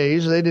ancient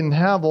days, they didn't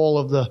have all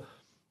of the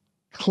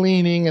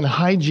cleaning and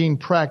hygiene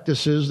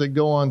practices that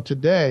go on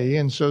today,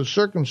 and so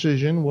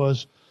circumcision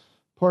was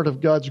part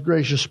of God's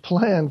gracious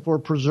plan for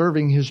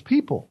preserving his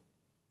people.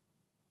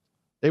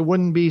 They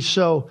wouldn't be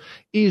so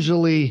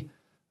easily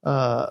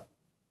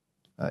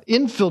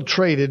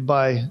infiltrated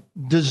by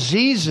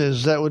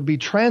diseases that would be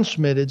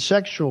transmitted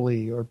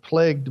sexually or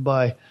plagued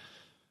by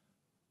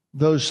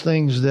those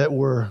things that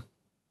were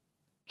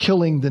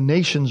killing the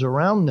nations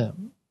around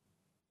them.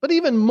 But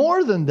even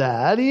more than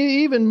that,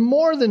 even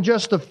more than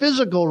just the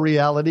physical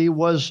reality,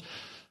 was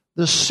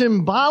the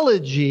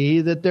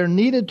symbology that there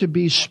needed to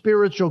be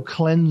spiritual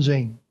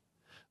cleansing,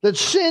 that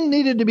sin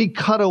needed to be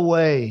cut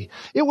away.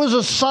 It was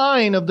a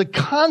sign of the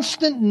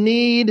constant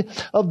need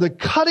of the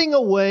cutting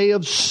away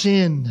of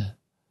sin.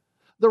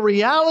 The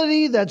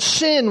reality that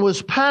sin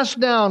was passed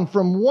down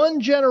from one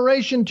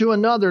generation to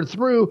another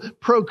through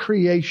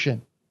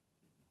procreation.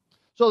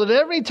 So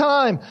that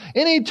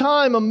any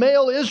time a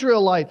male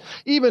Israelite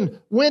even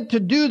went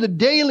to do the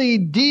daily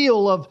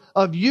deal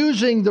of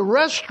using the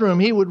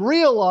restroom, he would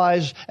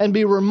realize and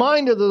be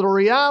reminded of the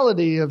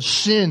reality of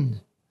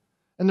sin.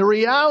 And the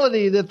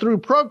reality that through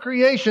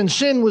procreation,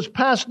 sin was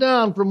passed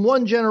down from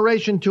one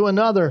generation to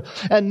another.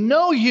 And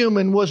no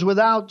human was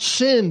without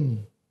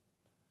sin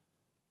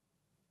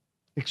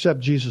except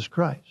Jesus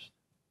Christ.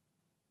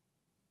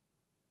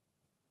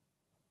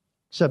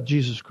 Except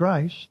Jesus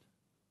Christ.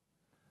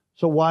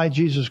 So why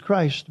Jesus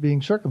Christ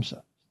being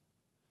circumcised?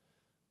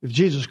 If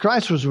Jesus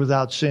Christ was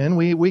without sin,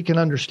 we can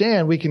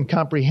understand, we can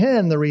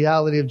comprehend the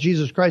reality of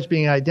Jesus Christ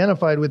being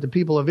identified with the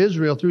people of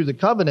Israel through the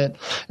covenant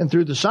and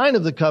through the sign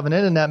of the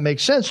covenant, and that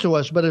makes sense to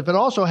us. But if it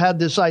also had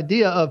this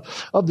idea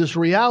of this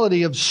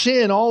reality of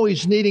sin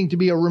always needing to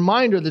be a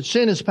reminder that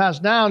sin is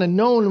passed down and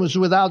no one was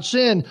without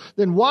sin,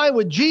 then why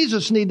would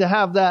Jesus need to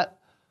have that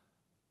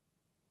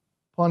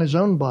upon his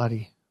own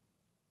body?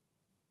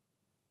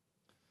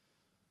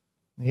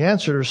 The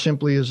answer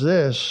simply is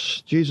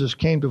this: Jesus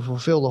came to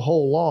fulfill the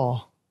whole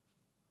law,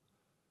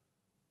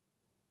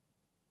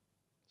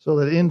 so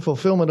that in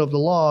fulfillment of the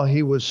law,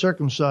 he was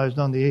circumcised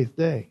on the 8th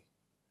day.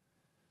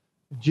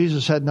 If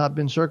Jesus had not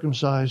been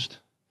circumcised,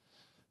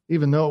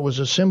 even though it was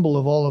a symbol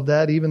of all of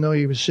that, even though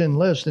he was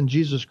sinless, then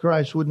Jesus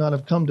Christ would not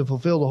have come to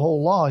fulfill the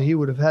whole law. He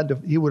would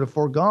have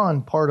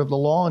foregone part of the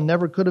law and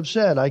never could have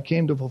said, "I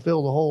came to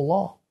fulfill the whole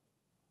law."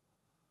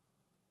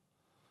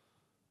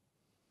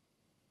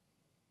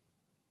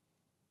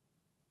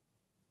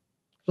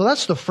 So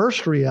that's the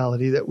first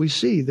reality that we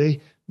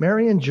see.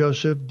 Mary and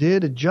Joseph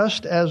did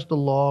just as the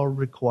law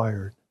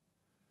required.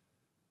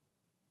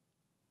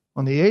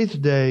 On the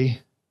 8th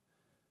day,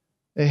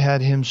 they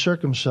had him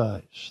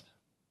circumcised,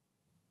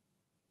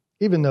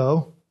 even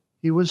though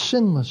he was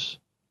sinless,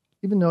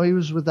 even though he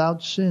was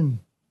without sin.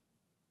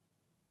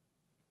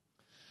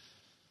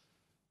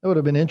 It would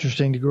have been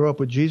interesting to grow up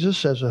with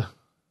Jesus as a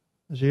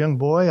young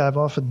boy. I've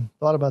often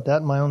thought about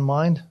that in my own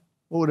mind.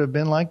 What would it have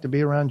been like to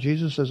be around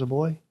Jesus as a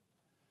boy?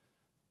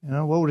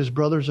 What would his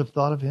brothers have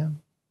thought of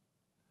him?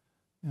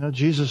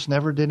 Jesus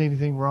never did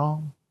anything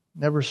wrong,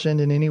 never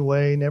sinned in any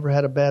way, never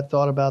had a bad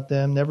thought about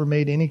them, never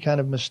made any kind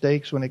of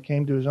mistakes when it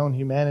came to his own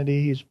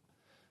humanity. He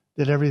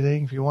did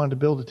everything. If he wanted to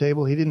build a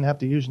table, he didn't have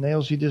to use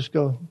nails. He'd just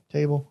go,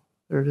 table,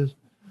 there it is.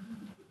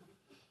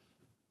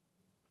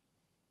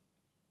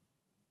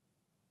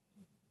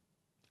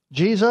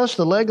 Jesus,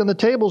 the leg on the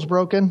table's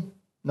broken.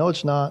 No,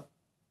 it's not.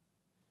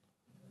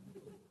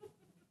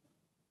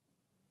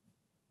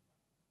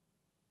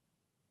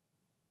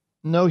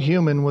 No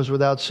human was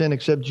without sin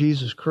except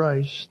Jesus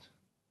Christ.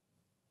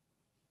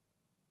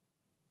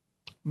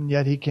 And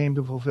yet he came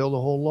to fulfill the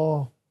whole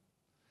law.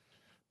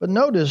 But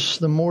notice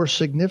the more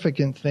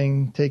significant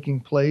thing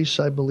taking place,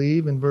 I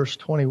believe, in verse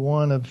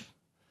 21 of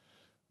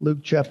Luke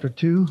chapter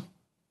 2,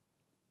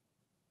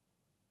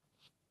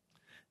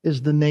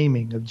 is the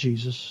naming of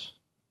Jesus.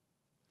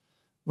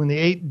 When the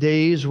 8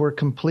 days were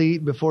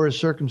complete before his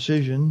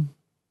circumcision,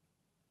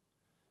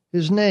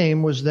 his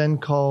name was then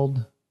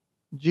called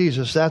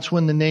Jesus. That's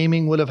when the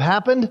naming would have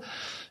happened.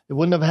 It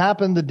wouldn't have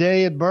happened the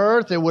day at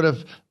birth. It would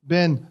have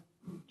been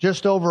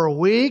just over a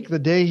week. The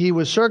day he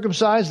was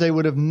circumcised, they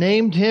would have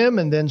named him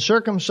and then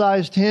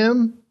circumcised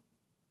him.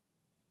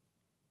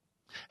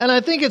 And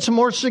I think it's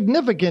more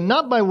significant,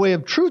 not by way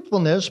of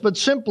truthfulness, but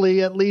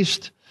simply, at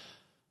least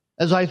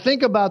as I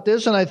think about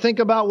this and I think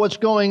about what's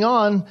going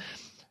on,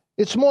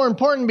 it's more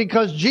important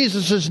because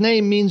Jesus'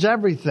 name means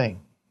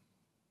everything.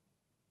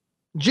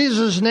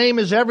 Jesus' name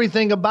is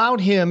everything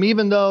about him,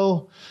 even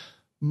though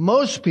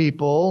most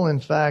people, in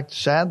fact,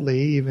 sadly,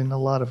 even a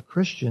lot of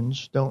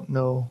Christians, don't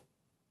know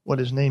what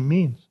his name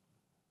means.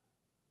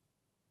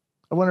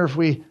 I wonder if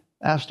we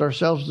asked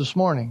ourselves this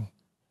morning,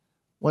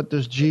 what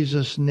does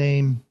Jesus'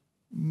 name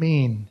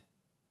mean?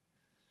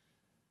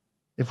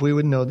 If we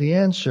would know the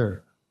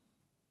answer.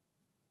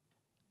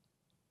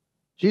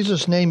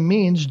 Jesus' name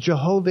means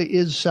Jehovah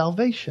is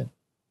salvation.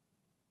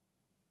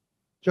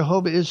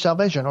 Jehovah is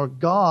salvation, or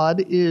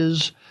God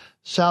is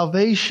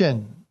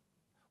salvation.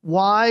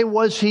 Why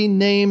was he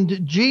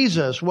named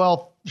Jesus?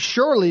 Well,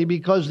 surely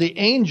because the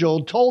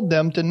angel told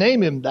them to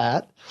name him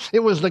that. It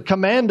was the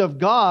command of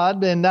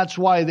God, and that's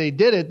why they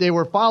did it. They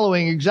were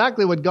following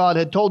exactly what God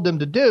had told them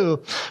to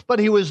do. But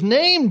he was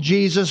named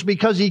Jesus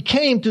because he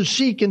came to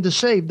seek and to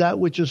save that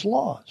which is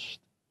lost.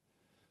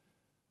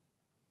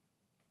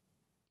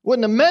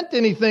 Wouldn't have meant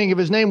anything if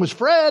his name was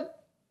Fred.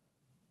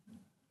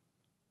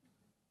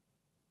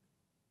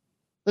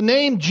 The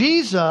name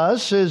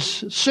Jesus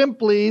is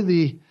simply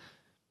the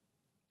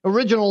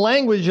original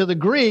language of the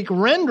Greek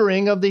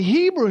rendering of the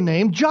Hebrew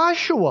name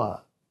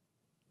Joshua.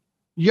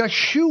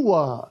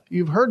 Yeshua.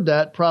 You've heard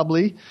that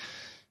probably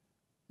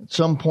at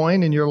some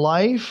point in your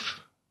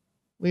life.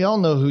 We all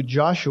know who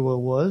Joshua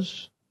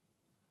was.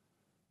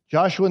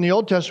 Joshua in the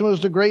Old Testament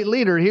was the great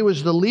leader. He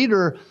was the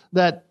leader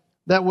that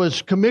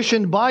was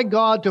commissioned by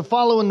God to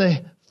follow in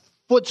the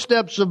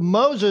footsteps of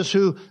Moses,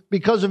 who,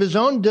 because of his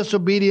own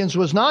disobedience,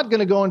 was not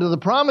going to go into the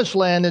promised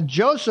land. And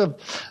Joshua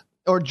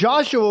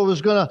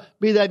was going to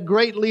be that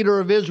great leader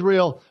of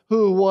Israel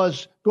who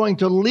was going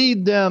to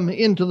lead them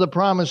into the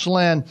promised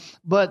land.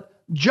 But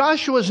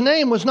Joshua's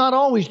name was not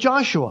always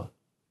Joshua.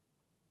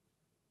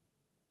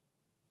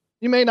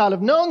 You may not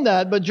have known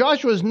that, but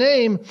Joshua's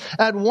name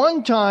at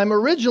one time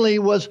originally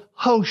was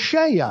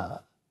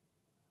Hosea.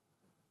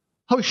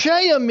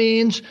 Hosea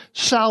means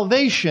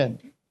salvation.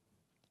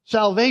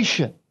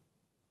 Salvation.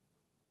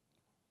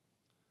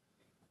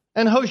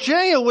 And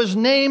Hosea was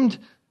named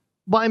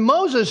by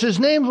Moses. His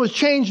name was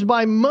changed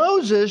by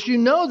Moses. You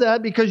know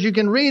that because you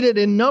can read it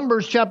in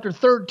Numbers chapter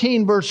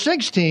 13, verse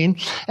 16.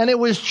 And it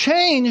was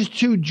changed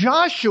to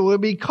Joshua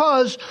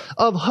because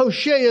of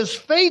Hosea's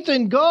faith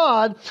in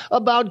God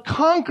about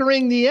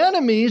conquering the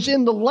enemies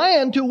in the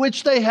land to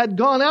which they had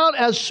gone out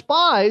as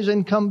spies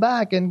and come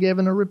back and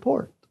given a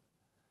report.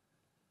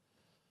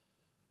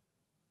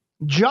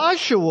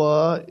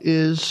 Joshua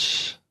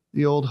is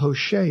the old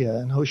Hosea,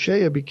 and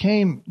Hosea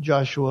became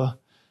Joshua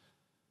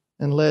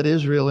and led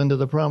Israel into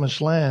the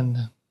promised land.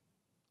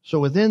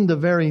 So within the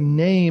very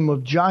name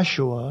of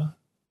Joshua,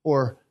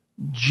 or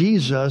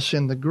Jesus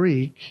in the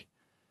Greek,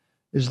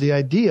 is the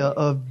idea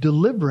of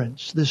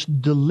deliverance, this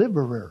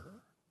deliverer.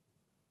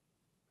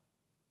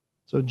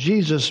 So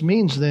Jesus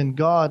means then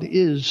God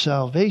is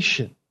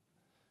salvation.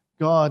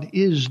 God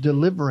is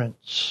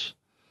deliverance.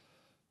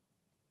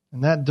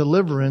 And that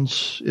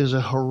deliverance is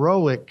a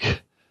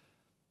heroic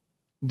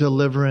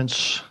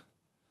deliverance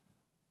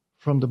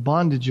from the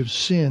bondage of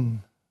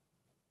sin,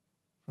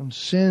 from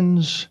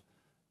sin's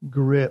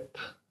grip.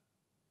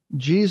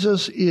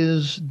 Jesus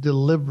is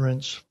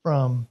deliverance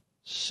from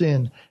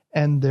sin,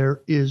 and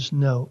there is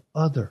no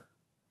other.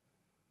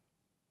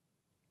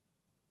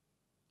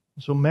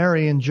 So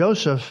Mary and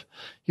Joseph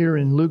here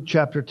in Luke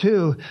chapter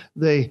 2,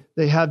 they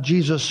have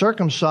Jesus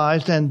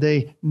circumcised and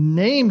they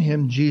name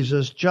him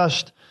Jesus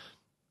just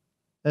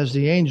as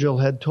the angel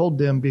had told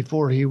them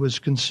before he was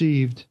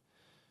conceived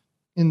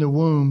in the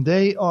womb.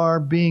 They are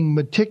being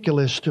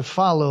meticulous to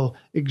follow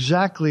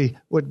exactly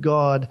what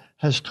God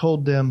has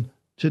told them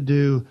to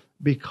do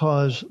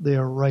because they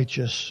are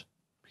righteous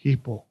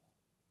people.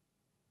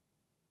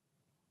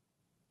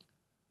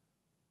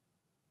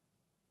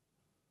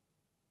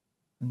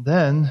 And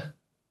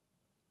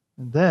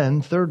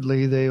then,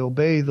 thirdly, they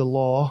obey the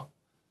law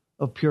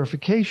of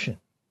purification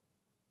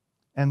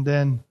and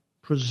then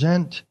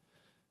present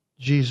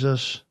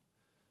Jesus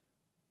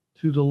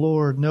to the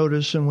Lord.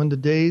 Notice, and when the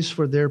days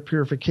for their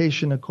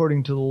purification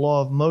according to the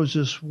law of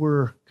Moses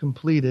were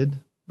completed,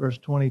 verse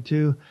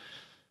 22,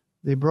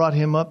 they brought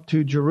him up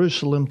to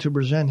Jerusalem to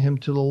present him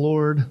to the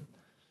Lord.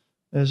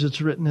 As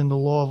it's written in the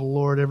law of the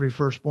Lord, every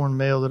firstborn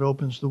male that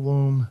opens the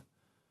womb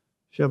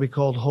shall be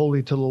called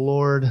holy to the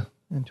Lord,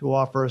 and to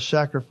offer a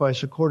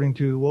sacrifice according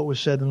to what was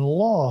said in the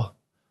law,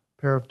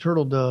 a pair of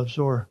turtle doves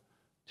or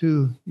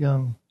 2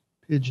 young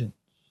pigeons.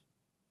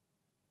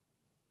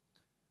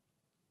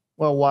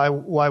 Well,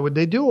 why would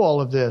they do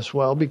all of this?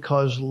 Well,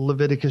 because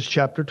Leviticus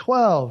chapter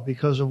 12,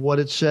 because of what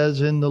it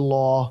says in the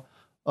law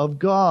of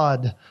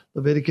God.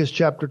 Leviticus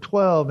chapter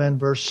 12 and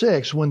verse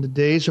 6, when the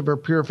days of her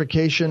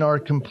purification are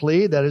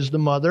complete, that is the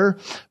mother,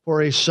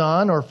 for a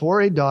son or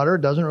for a daughter,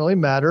 doesn't really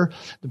matter,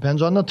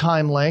 depends on the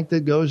time length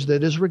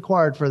that is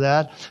required for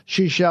that,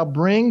 she shall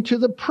bring to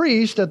the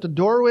priest at the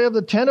doorway of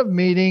the tent of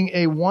meeting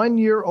a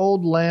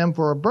 1-year-old lamb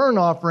for a burnt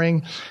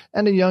offering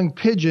and a young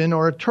pigeon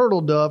or a turtle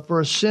dove for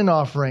a sin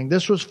offering.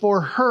 This was for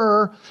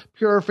her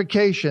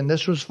purification.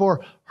 This was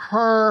for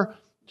her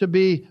to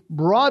be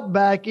brought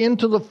back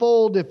into the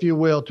fold, if you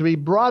will, to be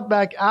brought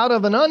back out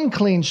of an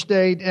unclean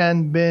state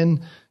and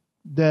been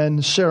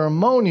then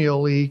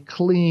ceremonially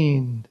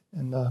cleaned.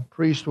 And the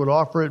priest would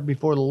offer it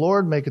before the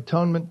Lord, make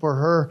atonement for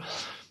her,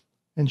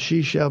 and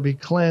she shall be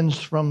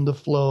cleansed from the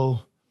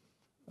flow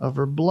of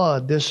her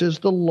blood. This is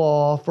the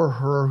law for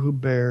her who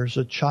bears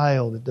a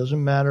child. It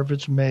doesn't matter if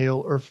it's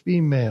male or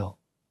female.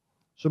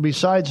 So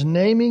besides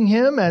naming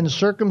him and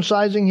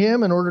circumcising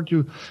him in order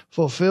to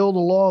fulfill the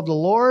law of the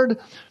Lord,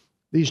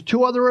 these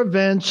 2 other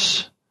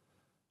events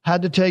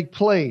had to take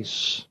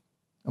place.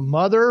 A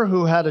mother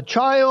who had a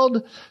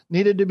child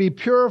needed to be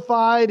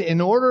purified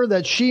in order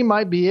that she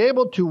might be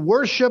able to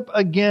worship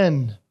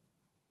again.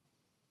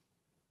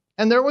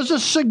 And there was a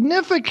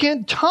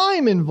significant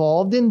time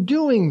involved in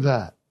doing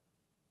that.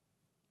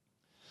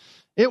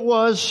 It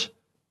was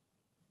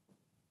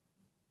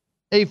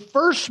a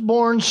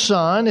firstborn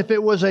son. If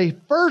it was a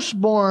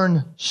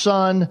firstborn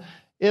son,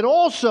 it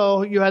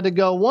also, you had to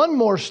go one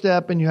more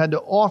step and you had to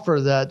offer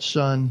that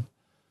son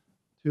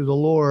to the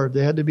Lord.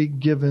 They had to be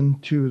given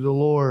to the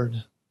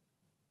Lord.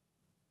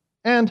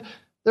 And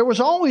there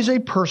was always a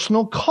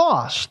personal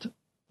cost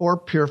for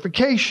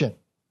purification.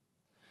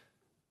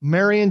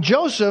 Mary and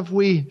Joseph,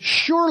 we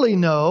surely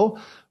know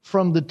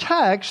from the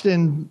text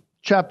in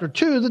chapter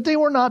 2 that they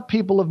were not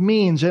people of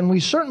means. And we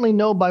certainly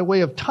know by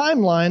way of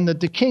timeline that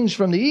the kings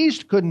from the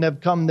east couldn't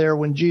have come there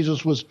when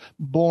Jesus was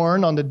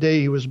born on the day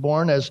he was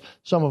born, as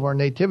some of our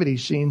nativity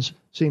scenes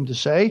seem to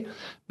say.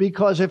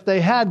 Because if they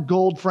had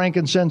gold,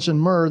 frankincense, and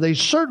myrrh, they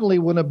certainly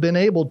wouldn't have been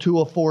able to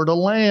afford a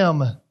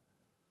lamb.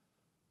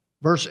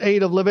 Verse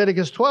 8 of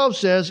Leviticus 12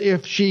 says,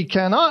 if she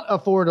cannot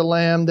afford a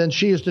lamb, then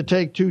she is to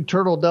take 2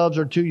 turtle doves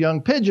or 2 young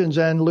pigeons.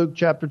 And Luke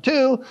chapter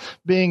 2,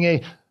 being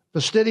a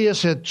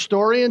fastidious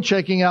historian,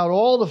 checking out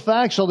all the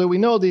facts so that we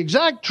know the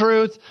exact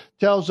truth,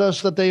 tells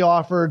us that they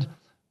offered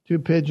 2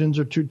 pigeons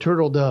or 2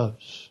 turtle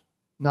doves,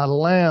 not a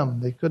lamb.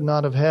 They could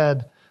not have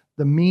had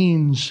the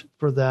means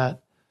for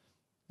that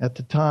at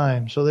the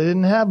time. So they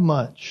didn't have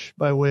much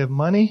by way of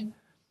money.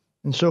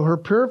 And so her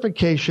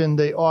purification,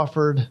 they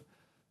offered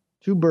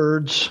 2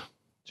 birds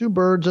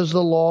as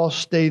the law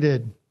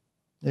stated.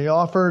 They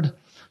offered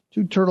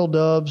 2 turtle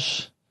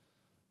doves,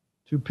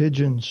 2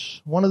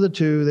 pigeons. One of the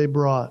 2 they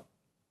brought.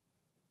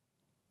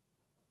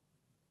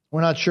 We're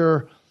not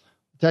sure.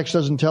 The text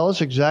doesn't tell us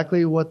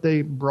exactly what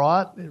they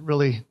brought. It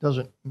really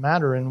doesn't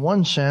matter in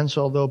one sense,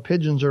 although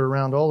pigeons are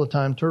around all the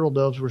time. Turtle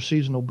doves were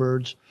seasonal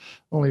birds,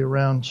 only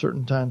around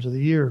certain times of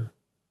the year.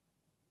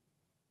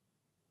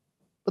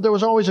 But there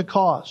was always a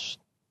cost.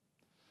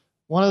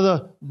 One of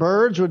the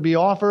birds would be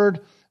offered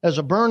as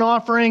a burnt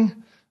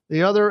offering,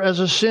 the other as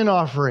a sin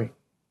offering.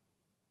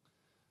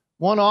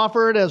 One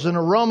offered as an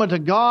aroma to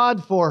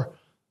God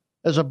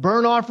as a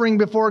burnt offering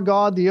before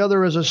God, the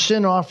other as a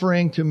sin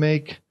offering to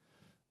make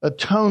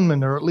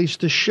atonement, or at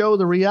least to show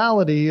the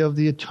reality of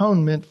the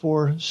atonement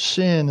for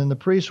sin. And the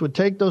priest would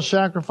take those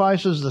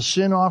sacrifices. The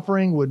sin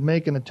offering would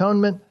make an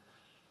atonement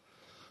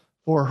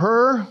for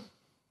her.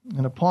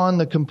 And upon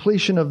the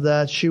completion of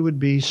that, she would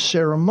be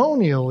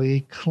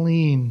ceremonially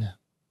clean.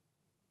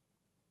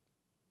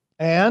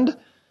 And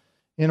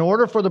in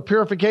order for the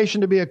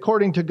purification to be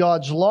according to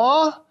God's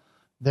law,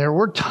 there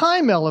were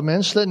time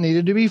elements that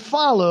needed to be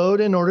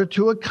followed in order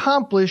to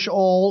accomplish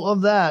all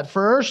of that.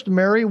 First,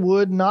 Mary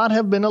would not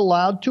have been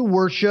allowed to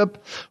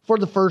worship for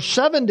the first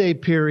 7-day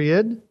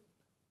period,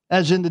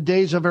 as in the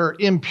days of her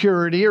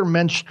impurity or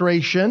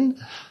menstruation.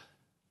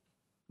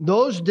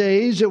 Those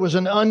days, it was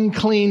an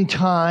unclean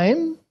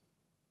time.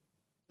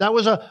 That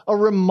was a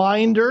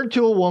reminder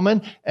to a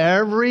woman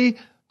every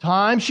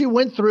time she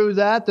went through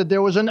that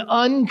there was an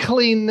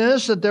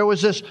uncleanness, that there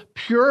was this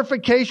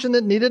purification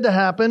that needed to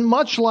happen,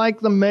 much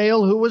like the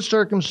male who was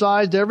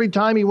circumcised. Every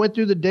time he went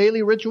through the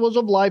daily rituals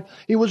of life,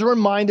 he was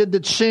reminded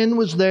that sin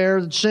was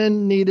there, that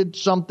sin needed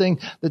something,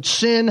 that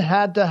sin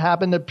had to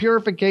happen, that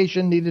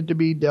purification needed to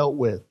be dealt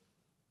with.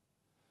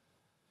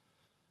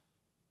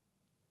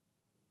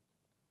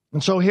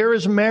 And so here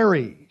is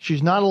Mary.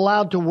 She's not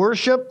allowed to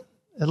worship,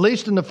 at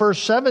least in the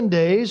first 7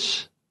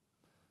 days.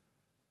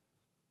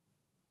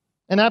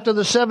 And after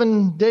the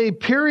 7-day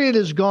period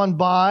has gone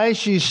by,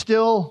 she's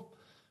still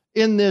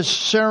in this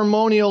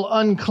ceremonial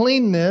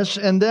uncleanness.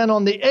 And then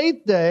on the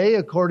 8th day,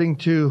 according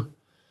to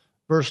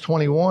verse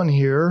 21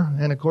 here,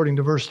 and according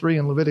to verse 3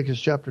 in Leviticus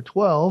chapter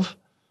 12,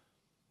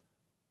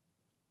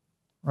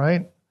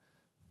 right?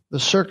 The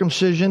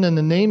circumcision and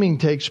the naming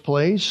takes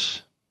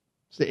place.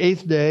 It's the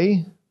 8th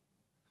day.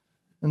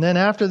 And then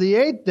after the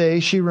 8th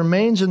day, she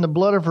remains in the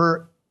blood of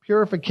her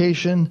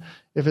purification.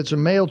 If it's a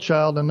male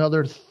child,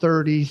 another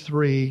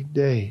 33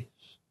 days.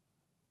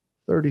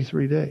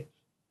 33 days.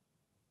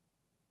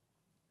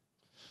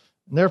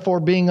 And therefore,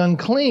 being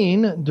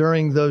unclean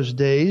during those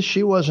days,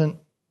 she wasn't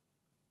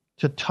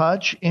to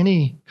touch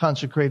any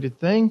consecrated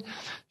thing.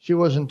 She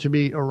wasn't to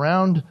be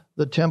around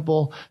the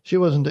temple. She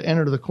wasn't to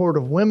enter the court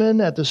of women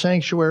at the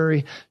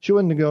sanctuary. She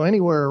wasn't to go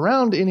anywhere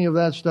around any of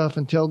that stuff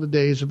until the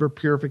days of her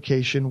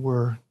purification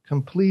were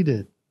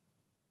completed.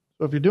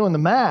 So if you're doing the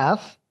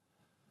math,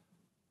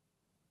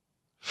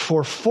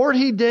 for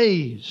 40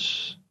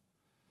 days,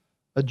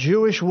 a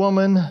Jewish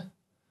woman,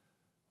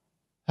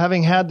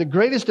 having had the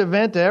greatest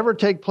event to ever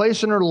take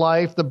place in her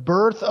life, the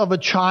birth of a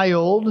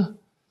child,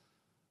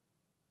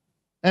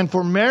 and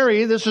for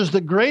Mary, this is the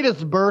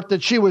greatest birth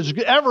that she was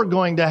ever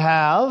going to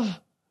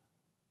have,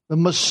 the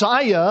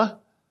Messiah.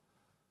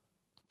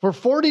 For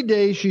 40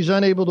 days, she's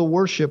unable to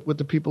worship with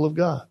the people of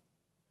God.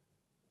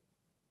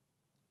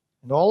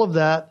 And all of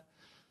that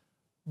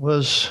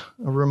was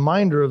a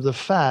reminder of the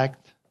fact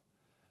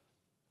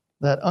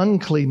that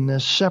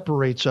uncleanness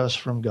separates us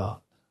from God.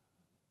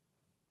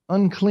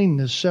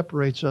 Uncleanness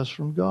separates us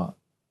from God.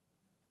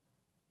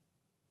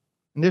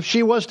 And if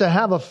she was to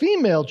have a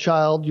female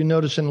child, you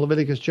notice in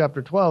Leviticus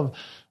chapter 12,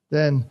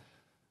 then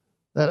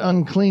that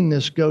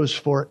uncleanness goes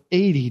for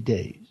 80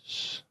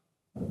 days.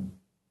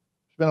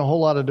 There's been a whole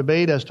lot of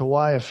debate as to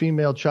why a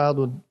female child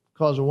would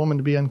cause a woman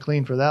to be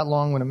unclean for that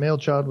long when a male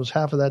child was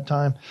half of that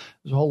time.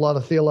 There's a whole lot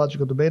of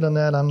theological debate on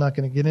that. I'm not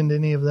going to get into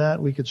any of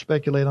that. We could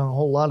speculate on a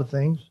whole lot of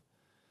things.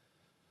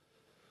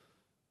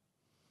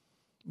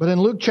 But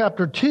in Luke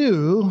chapter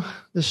 2,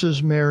 this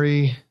is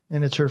Mary,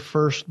 and it's her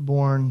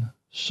firstborn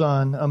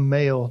son, a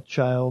male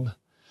child.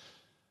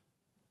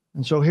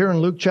 And so here in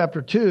Luke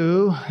chapter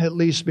 2, at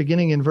least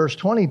beginning in verse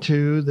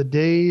 22, the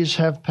days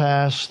have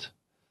passed.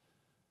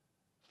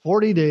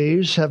 40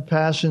 days have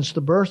passed since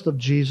the birth of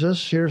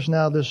Jesus. Here's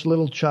now this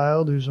little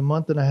child who's a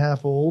month and a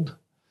half old.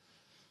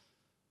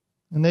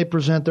 And they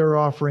present their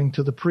offering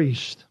to the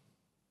priest.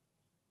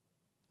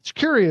 It's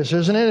curious,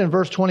 isn't it? In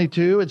verse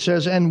 22, it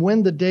says, and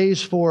when the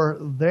days for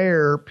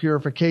their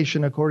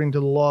purification according to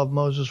the law of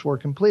Moses were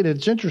completed.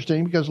 It's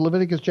interesting because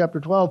Leviticus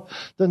chapter 12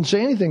 doesn't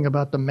say anything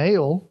about the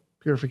male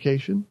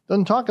purification.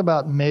 Doesn't talk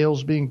about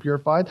males being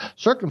purified.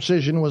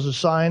 Circumcision was a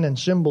sign and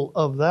symbol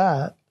of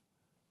that.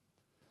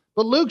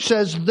 But Luke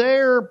says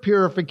their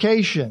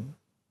purification.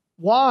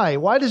 Why?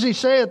 Why does he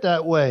say it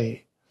that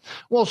way?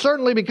 Well,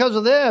 certainly because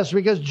of this,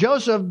 because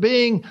Joseph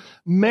being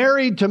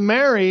married to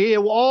Mary, it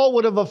all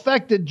would have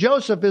affected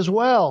Joseph as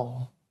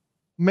well.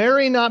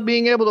 Mary not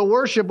being able to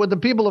worship with the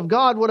people of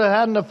God would have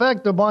had an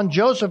effect upon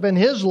Joseph in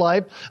his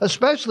life,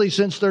 especially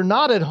since they're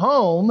not at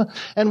home.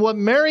 And what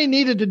Mary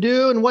needed to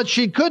do and what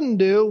she couldn't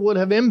do would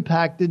have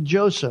impacted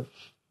Joseph.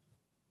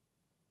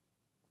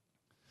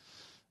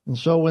 And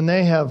so when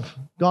they have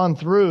gone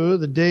through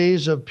the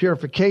days of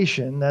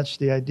purification, that's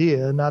the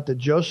idea, not that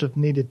Joseph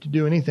needed to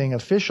do anything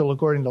official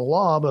according to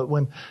law, but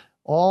when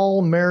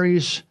all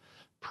Mary's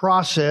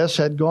process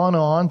had gone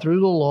on through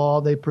the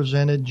law, they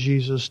presented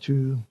Jesus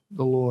to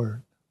the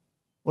Lord.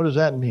 What does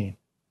that mean?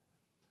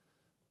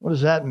 What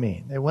does that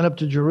mean? They went up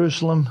to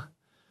Jerusalem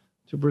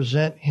to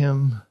present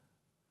him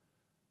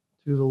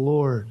to the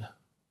Lord. And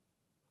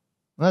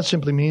that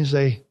simply means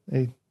they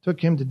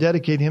took him to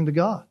dedicate him to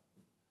God.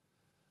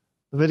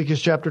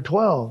 Leviticus chapter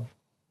 12.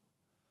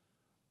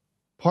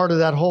 Part of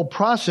that whole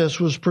process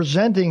was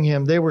presenting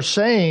him. They were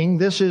saying,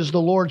 this is the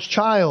Lord's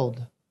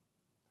child.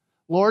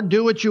 Lord,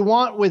 do what you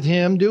want with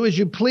him. Do as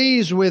you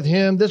please with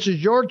him. This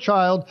is your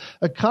child.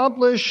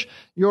 Accomplish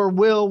your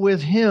will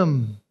with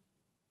him.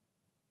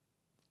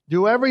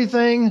 Do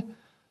everything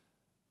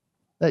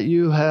that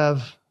you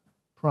have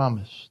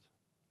promised.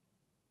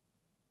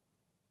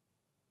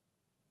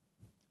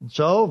 And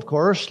so, of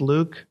course,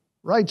 Luke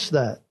writes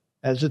that,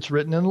 as it's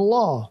written in the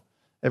law.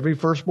 Every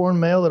firstborn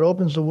male that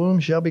opens the womb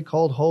shall be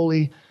called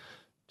holy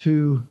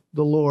to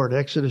the Lord.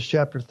 Exodus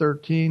chapter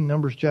 13,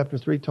 Numbers chapter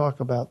 3 talk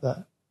about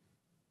that.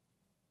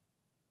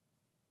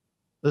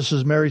 This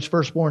is Mary's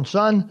firstborn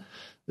son.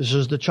 This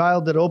is the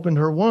child that opened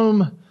her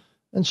womb.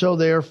 And so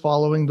they are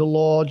following the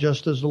law,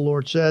 just as the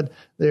Lord said.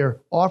 They are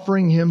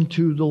offering him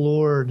to the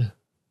Lord.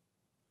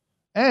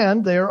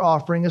 And they are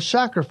offering a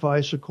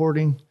sacrifice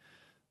according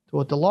to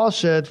what the law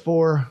said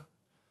for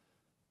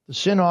the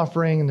sin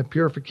offering and the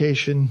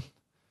purification,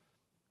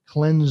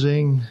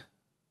 cleansing,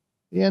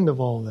 the end of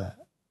all that.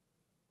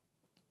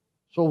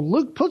 So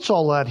Luke puts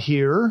all that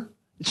here.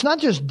 It's not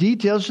just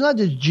details. It's not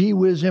just gee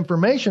whiz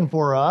information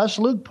for us.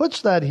 Luke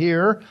puts that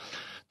here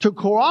to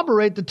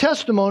corroborate the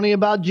testimony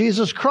about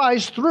Jesus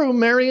Christ through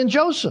Mary and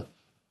Joseph.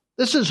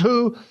 This is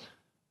who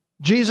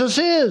Jesus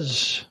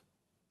is.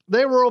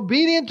 They were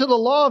obedient to the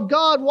law of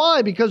God.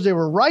 Why? Because they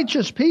were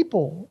righteous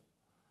people.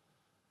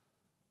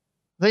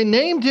 They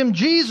named him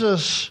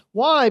Jesus.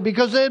 Why?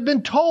 Because they had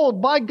been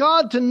told by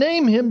God to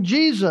name him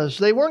Jesus.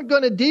 They weren't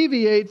going to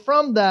deviate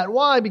from that.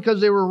 Why?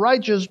 Because they were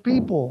righteous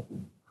people.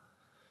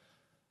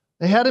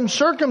 They had him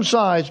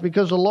circumcised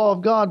because the law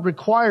of God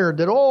required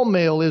that all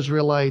male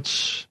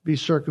Israelites be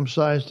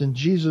circumcised, and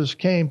Jesus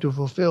came to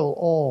fulfill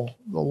all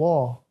the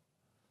law.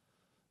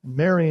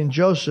 Mary and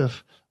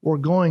Joseph were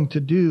going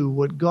to do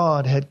what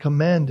God had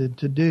commanded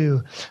to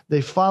do.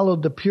 They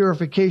followed the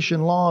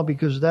purification law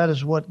because that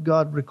is what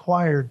God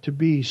required to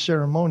be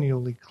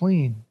ceremonially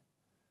clean.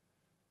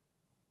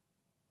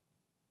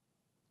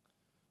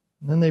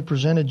 And then they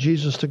presented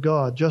Jesus to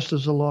God just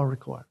as the law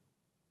required.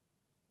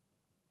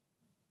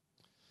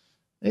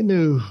 They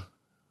knew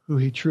who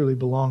he truly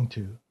belonged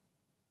to.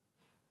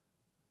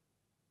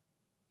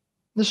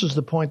 This is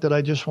the point that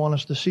I just want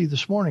us to see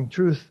this morning.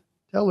 Truth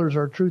tellers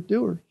are truth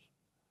doers.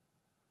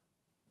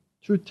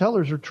 Truth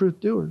tellers are truth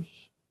doers.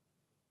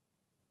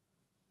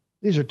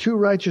 These are two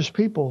righteous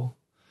people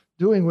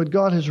doing what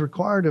God has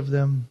required of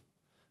them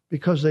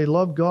because they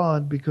love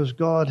God, because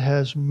God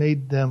has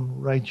made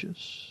them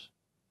righteous.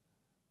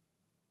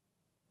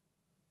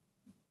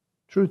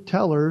 Truth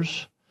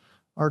tellers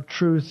are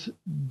truth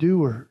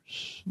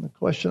doers. And the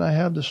question I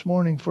have this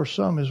morning for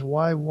some is,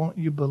 why won't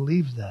you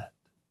believe that?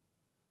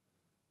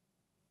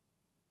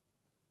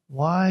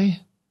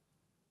 Why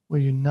will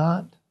you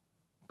not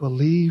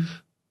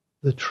believe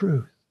the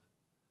truth?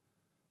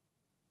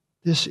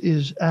 This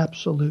is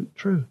absolute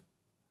truth.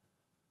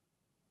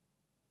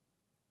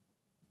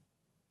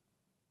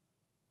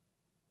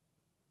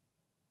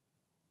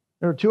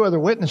 There are two other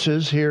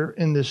witnesses here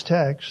in this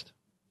text.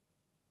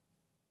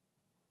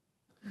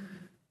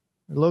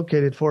 They're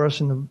located for us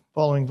in the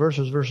following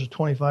verses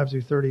 25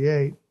 through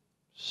 38,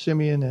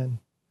 Simeon and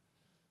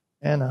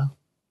Anna.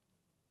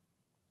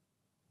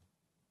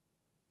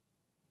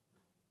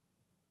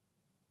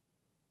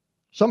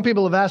 Some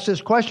people have asked this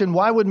question,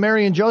 why would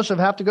Mary and Joseph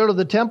have to go to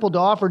the temple to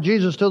offer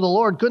Jesus to the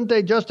Lord? Couldn't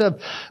they just have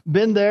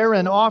been there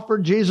and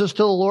offered Jesus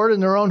to the Lord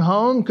in their own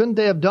home? Couldn't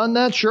they have done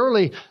that?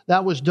 Surely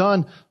that was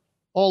done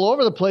all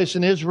over the place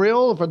in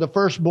Israel. For the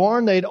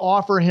firstborn, they'd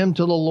offer him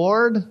to the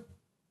Lord.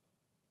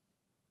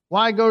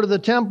 Why go to the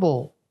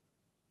temple?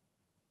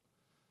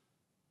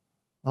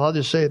 Well, I'll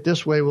just say it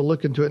this way. We'll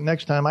look into it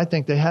next time. I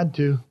think they had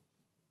to.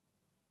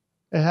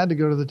 They had to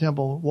go to the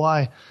temple.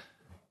 Why?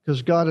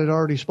 Because God had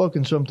already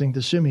spoken something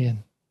to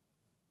Simeon.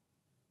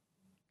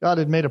 God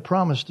had made a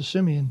promise to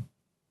Simeon.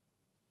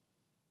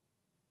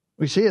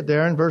 We see it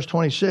there in verse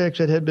 26.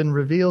 It had been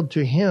revealed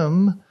to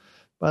him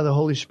by the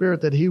Holy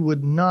Spirit that he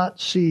would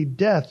not see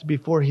death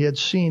before he had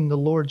seen the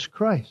Lord's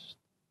Christ.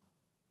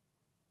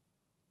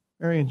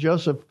 Mary and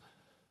Joseph,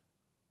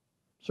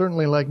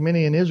 certainly like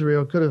many in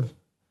Israel, could have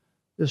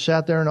just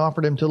sat there and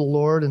offered him to the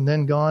Lord and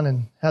then gone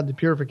and had the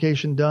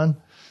purification done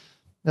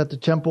at the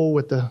temple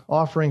with the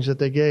offerings that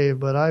they gave.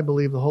 But I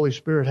believe the Holy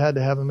Spirit had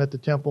to have him at the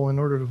temple in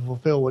order to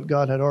fulfill what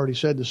God had already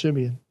said to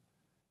Simeon.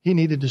 He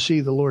needed to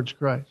see the Lord's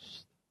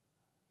Christ.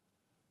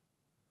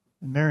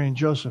 And Mary and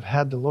Joseph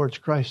had the Lord's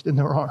Christ in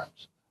their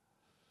arms.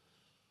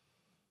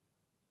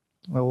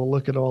 Well, we'll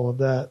look at all of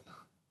that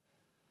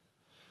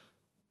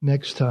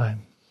next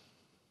time.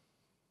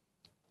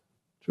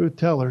 Truth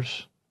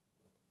tellers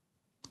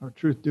are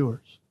truth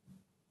doers.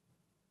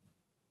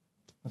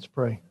 Let's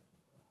pray.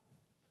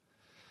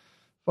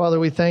 Father,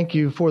 we thank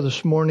you for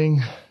this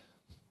morning.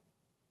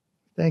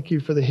 Thank you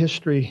for the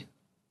history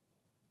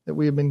that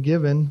we have been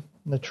given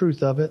and the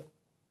truth of it,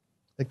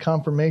 the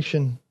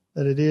confirmation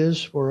that it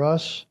is for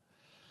us.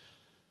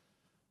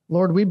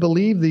 Lord, we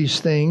believe these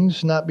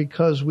things not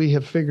because we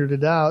have figured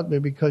it out,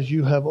 but because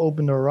you have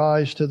opened our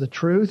eyes to the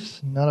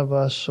truth. None of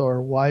us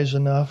are wise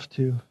enough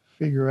to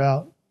figure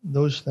out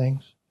those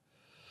things.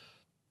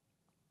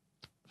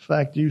 In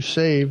fact, you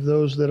save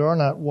those that are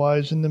not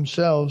wise in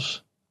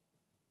themselves.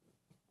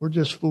 We're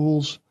just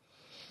fools.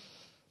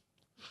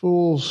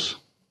 Fools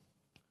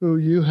who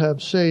you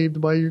have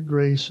saved by your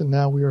grace, and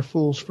now we are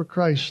fools for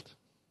Christ.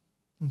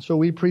 And so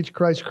we preach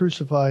Christ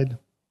crucified.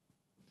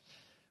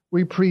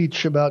 We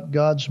preach about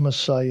God's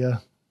Messiah.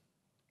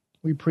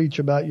 We preach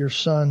about your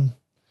Son.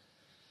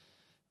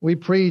 We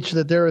preach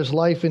that there is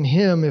life in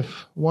Him.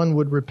 If one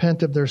would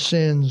repent of their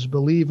sins,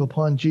 believe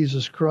upon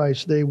Jesus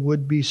Christ, they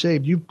would be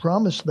saved. You've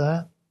promised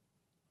that.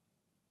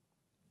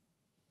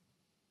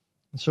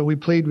 And so we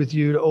plead with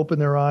you to open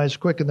their eyes,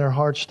 quicken their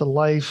hearts to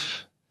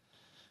life,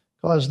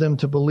 cause them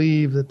to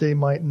believe that they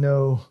might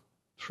know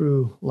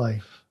true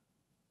life.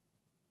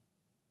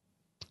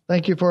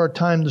 Thank you for our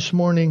time this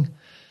morning.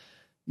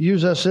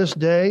 Use us this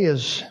day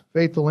as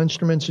faithful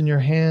instruments in your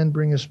hand.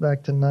 Bring us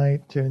back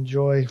tonight to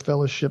enjoy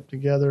fellowship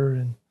together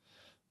and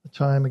the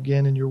time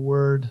again in your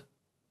word.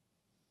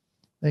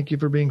 Thank you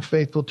for being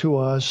faithful to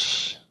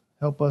us.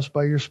 Help us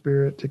by your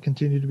Spirit to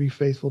continue to be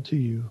faithful to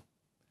you.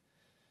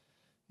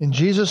 In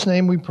Jesus'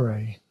 name we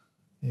pray.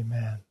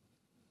 Amen.